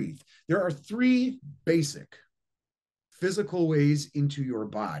we breathe. There are 3 basic physical ways into your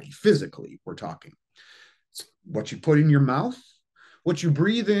body. Physically, we're talking. It's what you put in your mouth, what you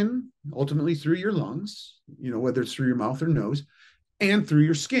breathe in, ultimately through your lungs, you know, whether it's through your mouth or nose, and through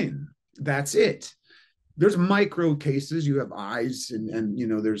your skin. That's it. There's micro cases. You have eyes and you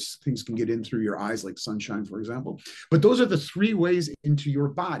know, there's things can get in through your eyes, like sunshine, for example. But those are the 3 ways into your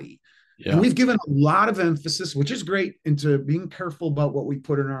body. Yeah. And we've given a lot of emphasis, which is great, into being careful about what we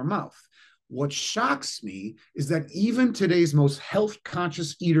put in our mouth. What shocks me is that even today's most health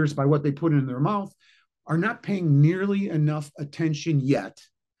conscious eaters, by what they put in their mouth, are not paying nearly enough attention yet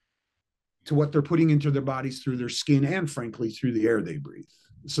to what they're putting into their bodies through their skin and, frankly, through the air they breathe.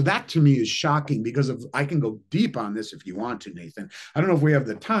 So that to me is shocking because I can go deep on this if you want to, Nathan. I don't know if we have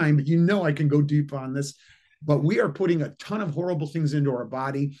the time, but you know I can go deep on this. But we are putting a ton of horrible things into our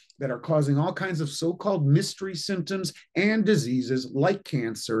body that are causing all kinds of so-called mystery symptoms and diseases like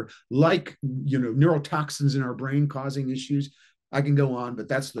cancer, like, you know, neurotoxins in our brain causing issues. I can go on, but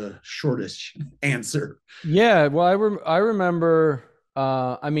that's the shortest answer. Yeah, well, I remember,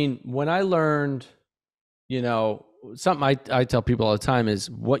 I mean, when I learned, you know, something I tell people all the time is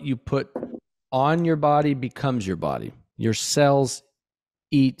what you put on your body becomes your body. Your cells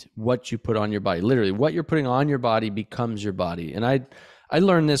eat what you put on your body. Literally, what you're putting on your body becomes your body. And I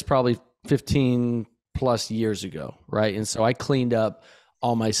learned this probably 15 plus years ago, right? And so I cleaned up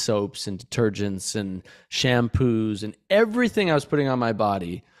all my soaps and detergents and shampoos and everything I was putting on my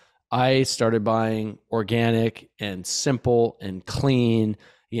body. I started buying organic and simple and clean,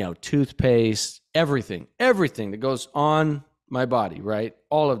 you know, toothpaste, everything that goes on my body, right?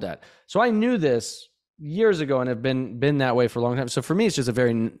 All of that. So I knew this years ago and have been that way for a long time. So for me, it's just a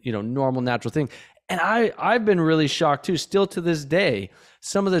very, normal, natural thing. And I've been really shocked too, still to this day,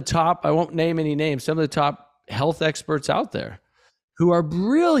 some of the top, I won't name any names, some of the top health experts out there who are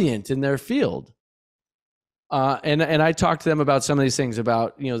brilliant in their field. And I talked to them about some of these things,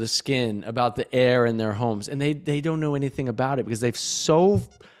 about, the skin, about the air in their homes. And they don't know anything about it because they've so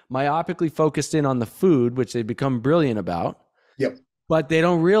myopically focused in on the food, which they've become brilliant about. Yep. But they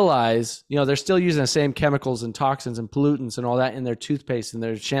don't realize, they're still using the same chemicals and toxins and pollutants and all that in their toothpaste and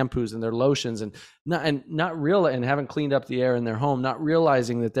their shampoos and their lotions, and haven't cleaned up the air in their home, not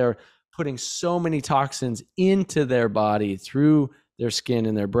realizing that they're putting so many toxins into their body through their skin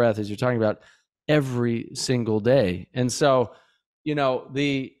and their breath, as you're talking about, every single day. And so,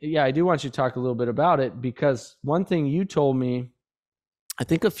 I do want you to talk a little bit about it, because one thing you told me, I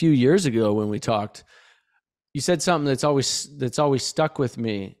think a few years ago when we talked, you said something that's always stuck with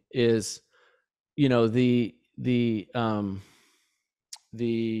me is, the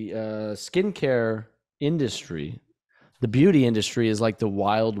skincare industry, the beauty industry is like the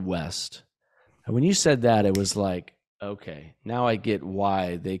Wild West. And when you said that, it was like, okay, now I get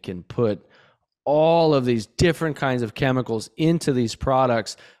why they can put all of these different kinds of chemicals into these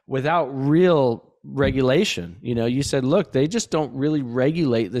products without real regulation. You said, look, they just don't really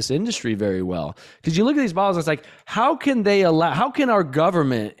regulate this industry very well. Because you look at these bottles, it's like, how can our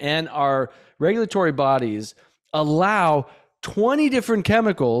government and our regulatory bodies allow 20 different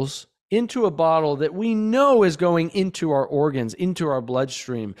chemicals into a bottle that we know is going into our organs, into our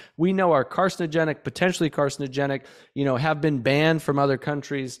bloodstream? We know are carcinogenic, potentially carcinogenic, have been banned from other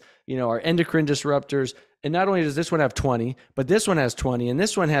countries, are endocrine disruptors. And not only does this one have 20, but this one has 20, and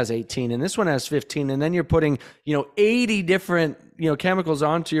this one has 18, and this one has 15. And then you're putting, 80 different, chemicals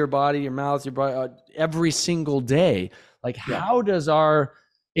onto your body, your mouth, your body, every single day. Like, how does our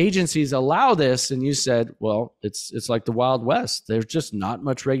agencies allow this? And you said, well, it's like the Wild West. There's just not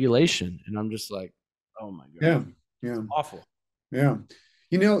much regulation. And I'm just like, oh my God. Yeah. It's awful. Yeah.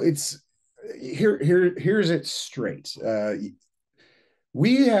 It's here's it straight.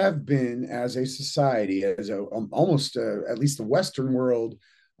 We have been, as a society, as almost at least the Western world,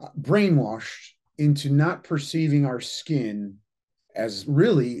 brainwashed into not perceiving our skin as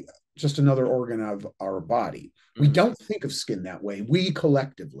really just another organ of our body. We don't think of skin that way. We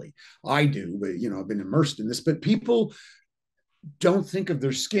collectively, I do, but I've been immersed in this, but people don't think of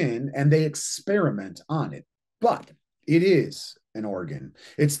their skin and they experiment on it. But it is an organ.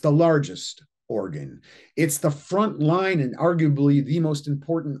 It's the largest organ. It's the front line and arguably the most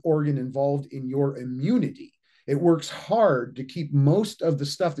important organ involved in your immunity. It works hard to keep most of the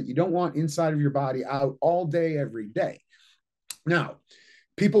stuff that you don't want inside of your body out all day, every day. Now,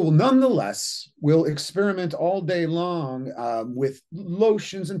 people will nonetheless experiment all day long with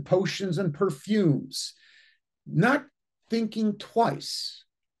lotions and potions and perfumes, not thinking twice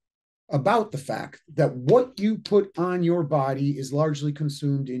about the fact that what you put on your body is largely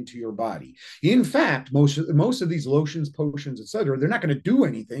consumed into your body. In fact, most of these lotions, potions, etc., they're not going to do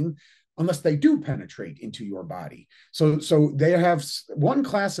anything unless they do penetrate into your body. So they have one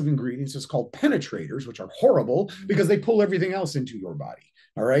class of ingredients that's called penetrators, which are horrible because they pull everything else into your body.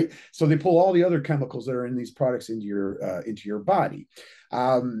 All right. So they pull all the other chemicals that are in these products into your body.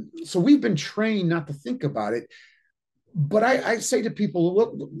 So we've been trained not to think about it. But I say to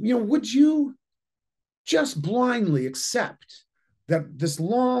people, would you just blindly accept that this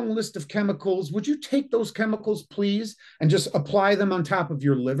long list of chemicals, would you take those chemicals, please, and just apply them on top of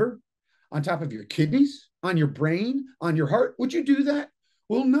your liver, on top of your kidneys, on your brain, on your heart? Would you do that?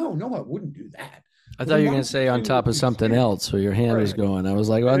 Well, no, I wouldn't do that. I thought you were going to say on top of something else where your hand was going. I was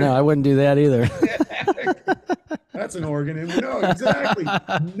like, well, no, I wouldn't do that either. That's an organ. And no, exactly.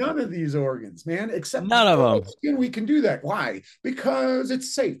 None of these organs, man, except none of them. Skin, we can do that. Why? Because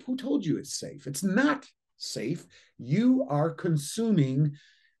it's safe. Who told you it's safe? It's not safe. You are consuming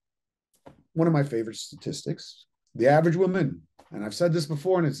one of my favorite statistics. The average woman, and I've said this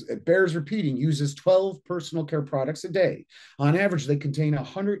before, and it bears repeating, uses 12 personal care products a day. On average, they contain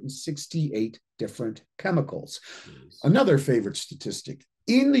 168 different chemicals. Another favorite statistic,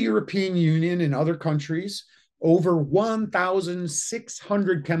 in the European Union and other countries, over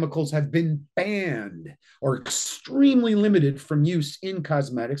 1,600 chemicals have been banned or extremely limited from use in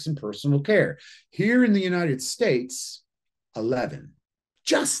cosmetics and personal care. Here in the United States, 11.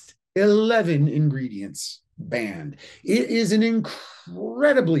 Just 11 ingredients banned. It is an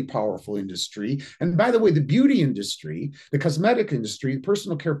incredibly powerful industry. And by the way, the beauty industry, the cosmetic industry, the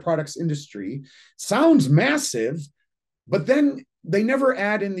personal care products industry sounds massive, but then they never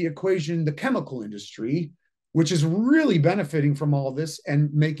add in the equation the chemical industry which is really benefiting from all this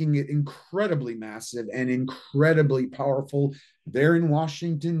and making it incredibly massive and incredibly powerful there in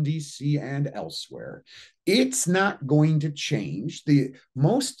Washington, D.C. and elsewhere. It's not going to change. The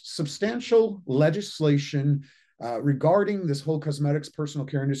most substantial legislation regarding this whole cosmetics personal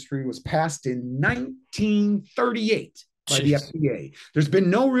care industry was passed in 1938 by the FDA. There's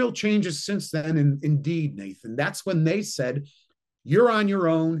been no real changes since then. And indeed, Nathan, that's when they said, you're on your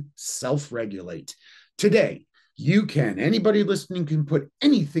own, self-regulate. Today, anybody listening can put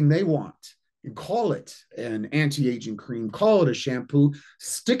anything they want. You call it an anti-aging cream, call it a shampoo,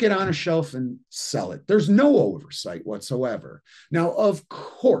 stick it on a shelf and sell it. There's no oversight whatsoever. Now, of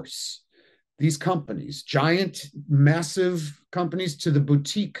course, these companies, giant, massive companies to the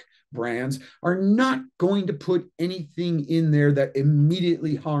boutique brands, are not going to put anything in there that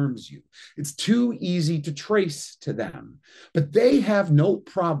immediately harms you. It's too easy to trace to them. But they have no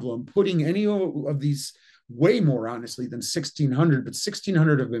problem putting any of these, way more honestly than 1,600, but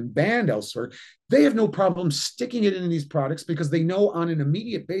 1,600 have been banned elsewhere. They have no problem sticking it in these products because they know on an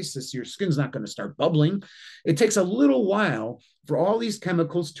immediate basis your skin's not going to start bubbling. It takes a little while for all these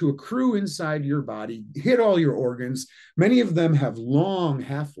chemicals to accrue inside your body, hit all your organs. Many of them have long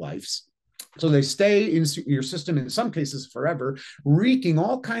half-lives. So they stay in your system, in some cases forever, wreaking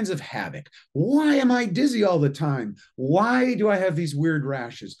all kinds of havoc. Why am I dizzy all the time? Why do I have these weird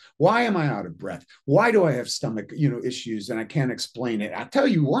rashes? Why am I out of breath? Why do I have stomach, issues and I can't explain it? I'll tell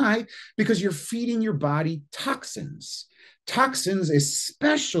you why, because you're feeding your body toxins. Toxins,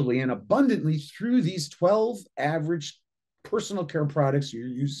 especially and abundantly through these 12 average personal care products you're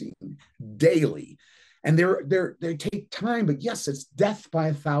using daily. And they take time, but yes, it's death by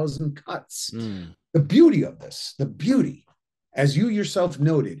 1,000 cuts. The beauty of this, as you yourself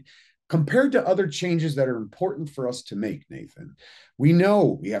noted, compared to other changes that are important for us to make, Nathan, we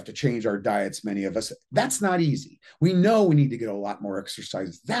know we have to change our diets, many of us. That's not easy. We know we need to get a lot more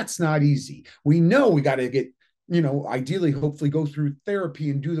exercise. That's not easy. We know we got to get, ideally, hopefully go through therapy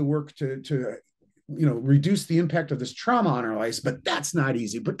and do the work to reduce the impact of this trauma on our lives, but that's not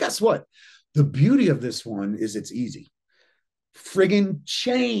easy. But guess what? The beauty of this one is it's easy. Friggin'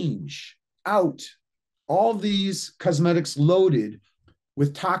 change out all these cosmetics loaded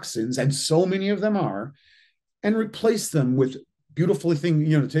with toxins, and so many of them are, and replace them with beautiful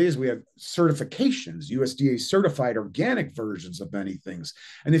things. Today we have certifications, USDA certified organic versions of many things.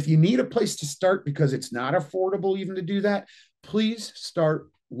 And if you need a place to start because it's not affordable even to do that, please start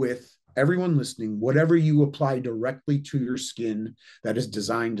with, everyone listening, whatever you apply directly to your skin that is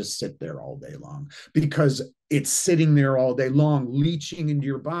designed to sit there all day long, because it's sitting there all day long, leaching into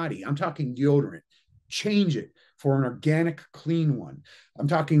your body. I'm talking deodorant. Change it for an organic, clean one. I'm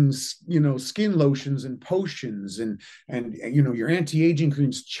talking, skin lotions and potions and your anti-aging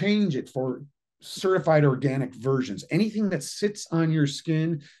creams. Change it for certified organic versions. Anything that sits on your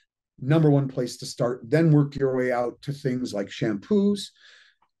skin, number one place to start. Then work your way out to things like shampoos.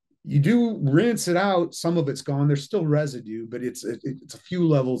 You do rinse it out. Some of it's gone. There's still residue, but it's a few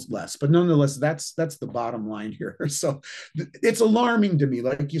levels less. But nonetheless, that's the bottom line here. So it's alarming to me.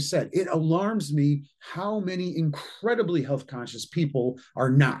 Like you said, it alarms me how many incredibly health conscious people are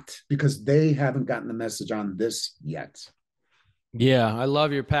not, because they haven't gotten the message on this yet. Yeah, I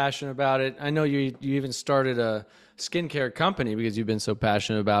love your passion about it. I know you even started a skincare company because you've been so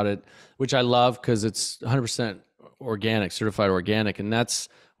passionate about it, which I love because it's 100% organic, certified organic. And that's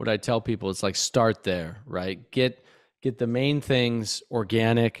what I tell people. It's like, start there, right? Get the main things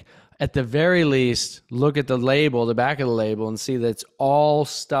organic. At the very least, look at the label, the back of the label, and see that it's all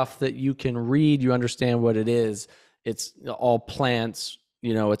stuff that you can read. You understand what it is. It's all plants,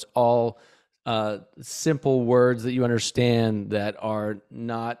 it's all simple words that you understand that are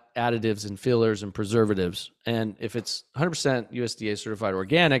not additives and fillers and preservatives. And if it's 100% USDA certified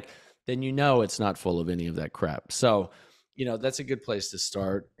organic, then it's not full of any of that crap. So, that's a good place to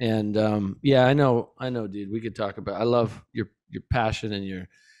start. And yeah, I know, dude. We could talk about. I love your passion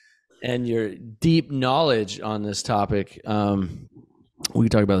and your deep knowledge on this topic. We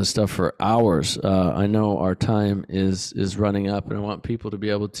could talk about this stuff for hours. I know our time is running up, and I want people to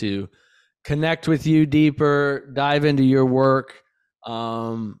be able to connect with you deeper, dive into your work,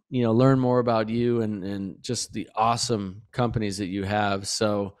 learn more about you and just the awesome companies that you have.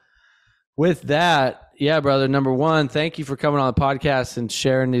 So with that, yeah, brother, number one, thank you for coming on the podcast and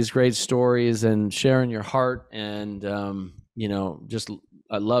sharing these great stories and sharing your heart. And,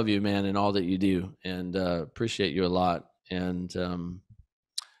 I love you, man, and all that you do, and appreciate you a lot. And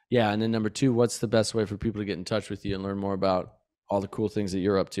yeah, and then number two, what's the best way for people to get in touch with you and learn more about all the cool things that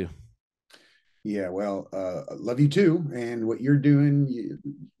you're up to? Yeah, well, love you too, and what you're doing.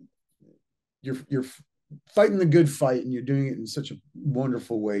 You're fighting the good fight, and you're doing it in such a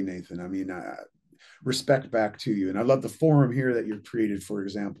wonderful way, Nathan. I mean, respect back to you. And I love the forum here that you've created, for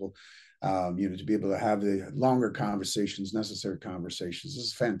example, to be able to have the longer conversations, necessary conversations. This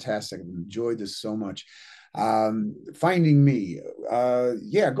is fantastic. I've enjoyed this so much. Finding me,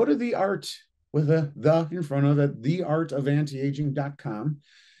 go to the art with the in front of it, theartofantiaging.com.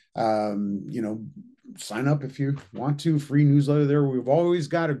 Sign up if you want to. Free newsletter there. We've always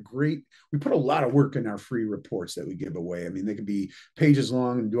got we put a lot of work in our free reports that we give away. I mean, they could be pages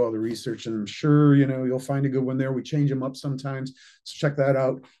long and do all the research, and I'm sure, you'll find a good one there. We change them up sometimes. So check that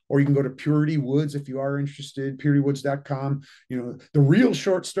out. Or you can go to Purity Woods if you are interested, puritywoods.com. The real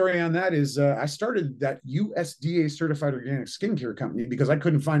short story on that is I started that USDA Certified Organic skincare company because I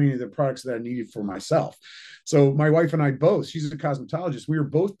couldn't find any of the products that I needed for myself. So my wife and I both, she's a cosmetologist, we were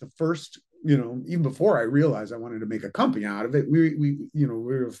both the first, even before I realized I wanted to make a company out of it, we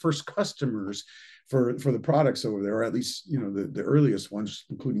were the first customers for the products over there, or at least, the earliest ones,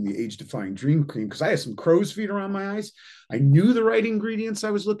 including the age-defying dream cream, because I had some crow's feet around my eyes. I knew the right ingredients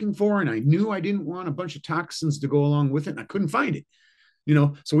I was looking for, and I knew I didn't want a bunch of toxins to go along with it, and I couldn't find it,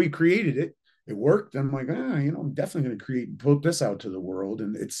 so we created it. It worked. I'm like, I'm definitely going to put this out to the world,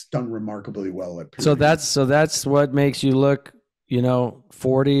 and it's done remarkably well at Purity. So that's what makes you look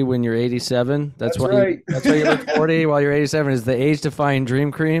 40 when you're 87. That's why right. That's why you look 40 while you're 87 is the age-defying dream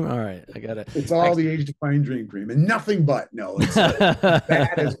cream. All right, I got it. It's all the age-defying dream cream and nothing but. No, it's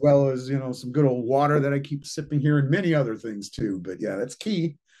that, as well as some good old water that I keep sipping here and many other things too. But yeah, that's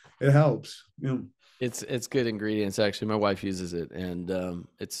key. It helps. It's good ingredients. Actually, my wife uses it, and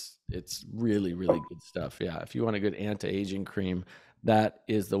it's really, really good stuff. Yeah, if you want a good anti-aging cream, that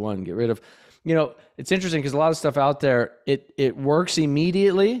is the one. Get rid of. It's interesting because a lot of stuff out there, it works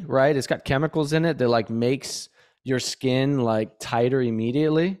immediately, right? It's got chemicals in it that makes your skin tighter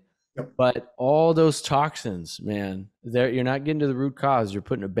immediately. Yep. But all those toxins, man, you're not getting to the root cause. You're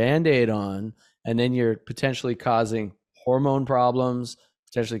putting a Band-Aid on, and then you're potentially causing hormone problems,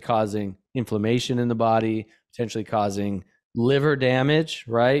 potentially causing inflammation in the body, potentially causing liver damage,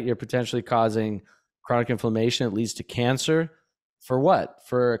 right? You're potentially causing chronic inflammation that leads to cancer. For what?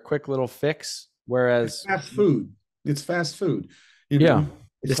 For a quick little fix? Whereas it's fast food. It's fast food.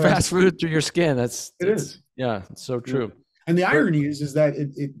 It's fast food through your skin. It is. Yeah, it's so true. And the irony is that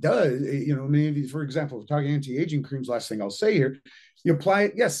it does, maybe, for example, we're talking anti-aging creams, last thing I'll say here, you apply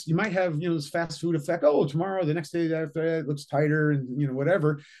it, yes, you might have, this fast food effect. Oh, tomorrow, the next day after that, it looks tighter and,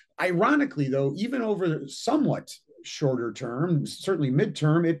 whatever. Ironically, though, even over somewhat shorter term, certainly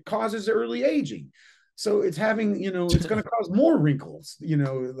midterm, it causes early aging. So it's having, it's going to cause more wrinkles,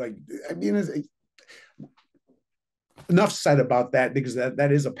 enough said about that, because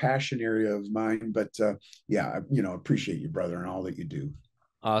that is a passion area of mine. But appreciate you, brother, and all that you do.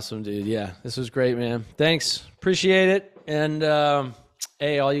 Awesome, dude. Yeah, this was great, man. Thanks. Appreciate it. And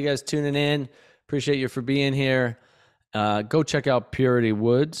hey, all you guys tuning in, appreciate you for being here. Go check out Purity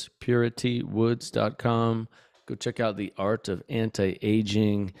Woods, puritywoods.com. Go check out The Art of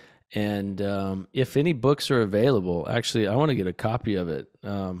Anti-Aging. And if any books are available, actually, I want to get a copy of it.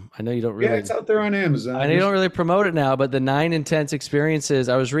 I know you don't really. Yeah, it's out there on Amazon. I know you don't really promote it now, but the 9 Intense Experiences.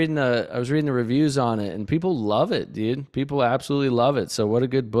 I was reading the reviews on it, and people love it, dude. People absolutely love it. So what a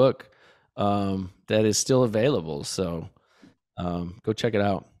good book that is still available. So go check it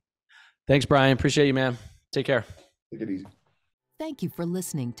out. Thanks, Brian. Appreciate you, man. Take care. Take it easy. Thank you for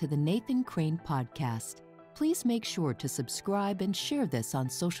listening to the Nathan Crane Podcast. Please make sure to subscribe and share this on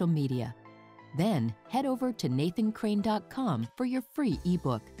social media. Then head over to nathancrane.com for your free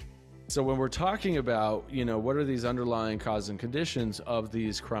ebook. So when we're talking about, what are these underlying causes and conditions of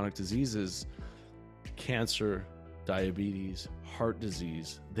these chronic diseases, cancer, diabetes, heart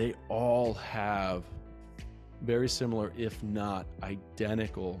disease, they all have very similar, if not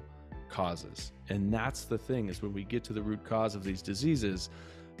identical, causes. And that's the thing, is when we get to the root cause of these diseases,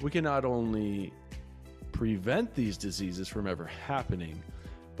 we can not only prevent these diseases from ever happening,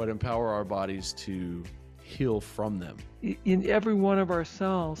 but empower our bodies to heal from them. In every one of our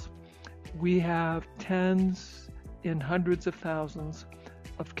cells, we have tens and hundreds of thousands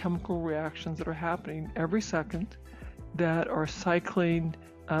of chemical reactions that are happening every second that are cycling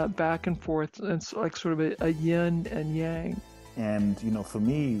back and forth. It's like sort of a yin and yang. And, for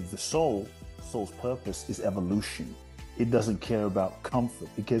me, the soul's purpose is evolution. It doesn't care about comfort.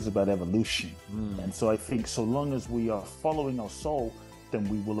 It cares about evolution. And so I think so long as we are following our soul, then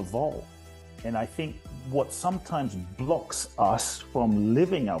we will evolve. And I think what sometimes blocks us from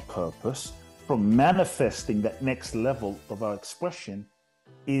living our purpose, from manifesting that next level of our expression,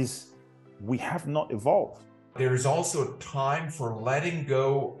 is we have not evolved. There's also a time for letting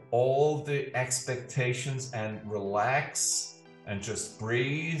go all the expectations and relax and just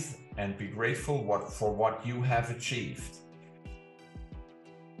breathe and be grateful for what you have achieved.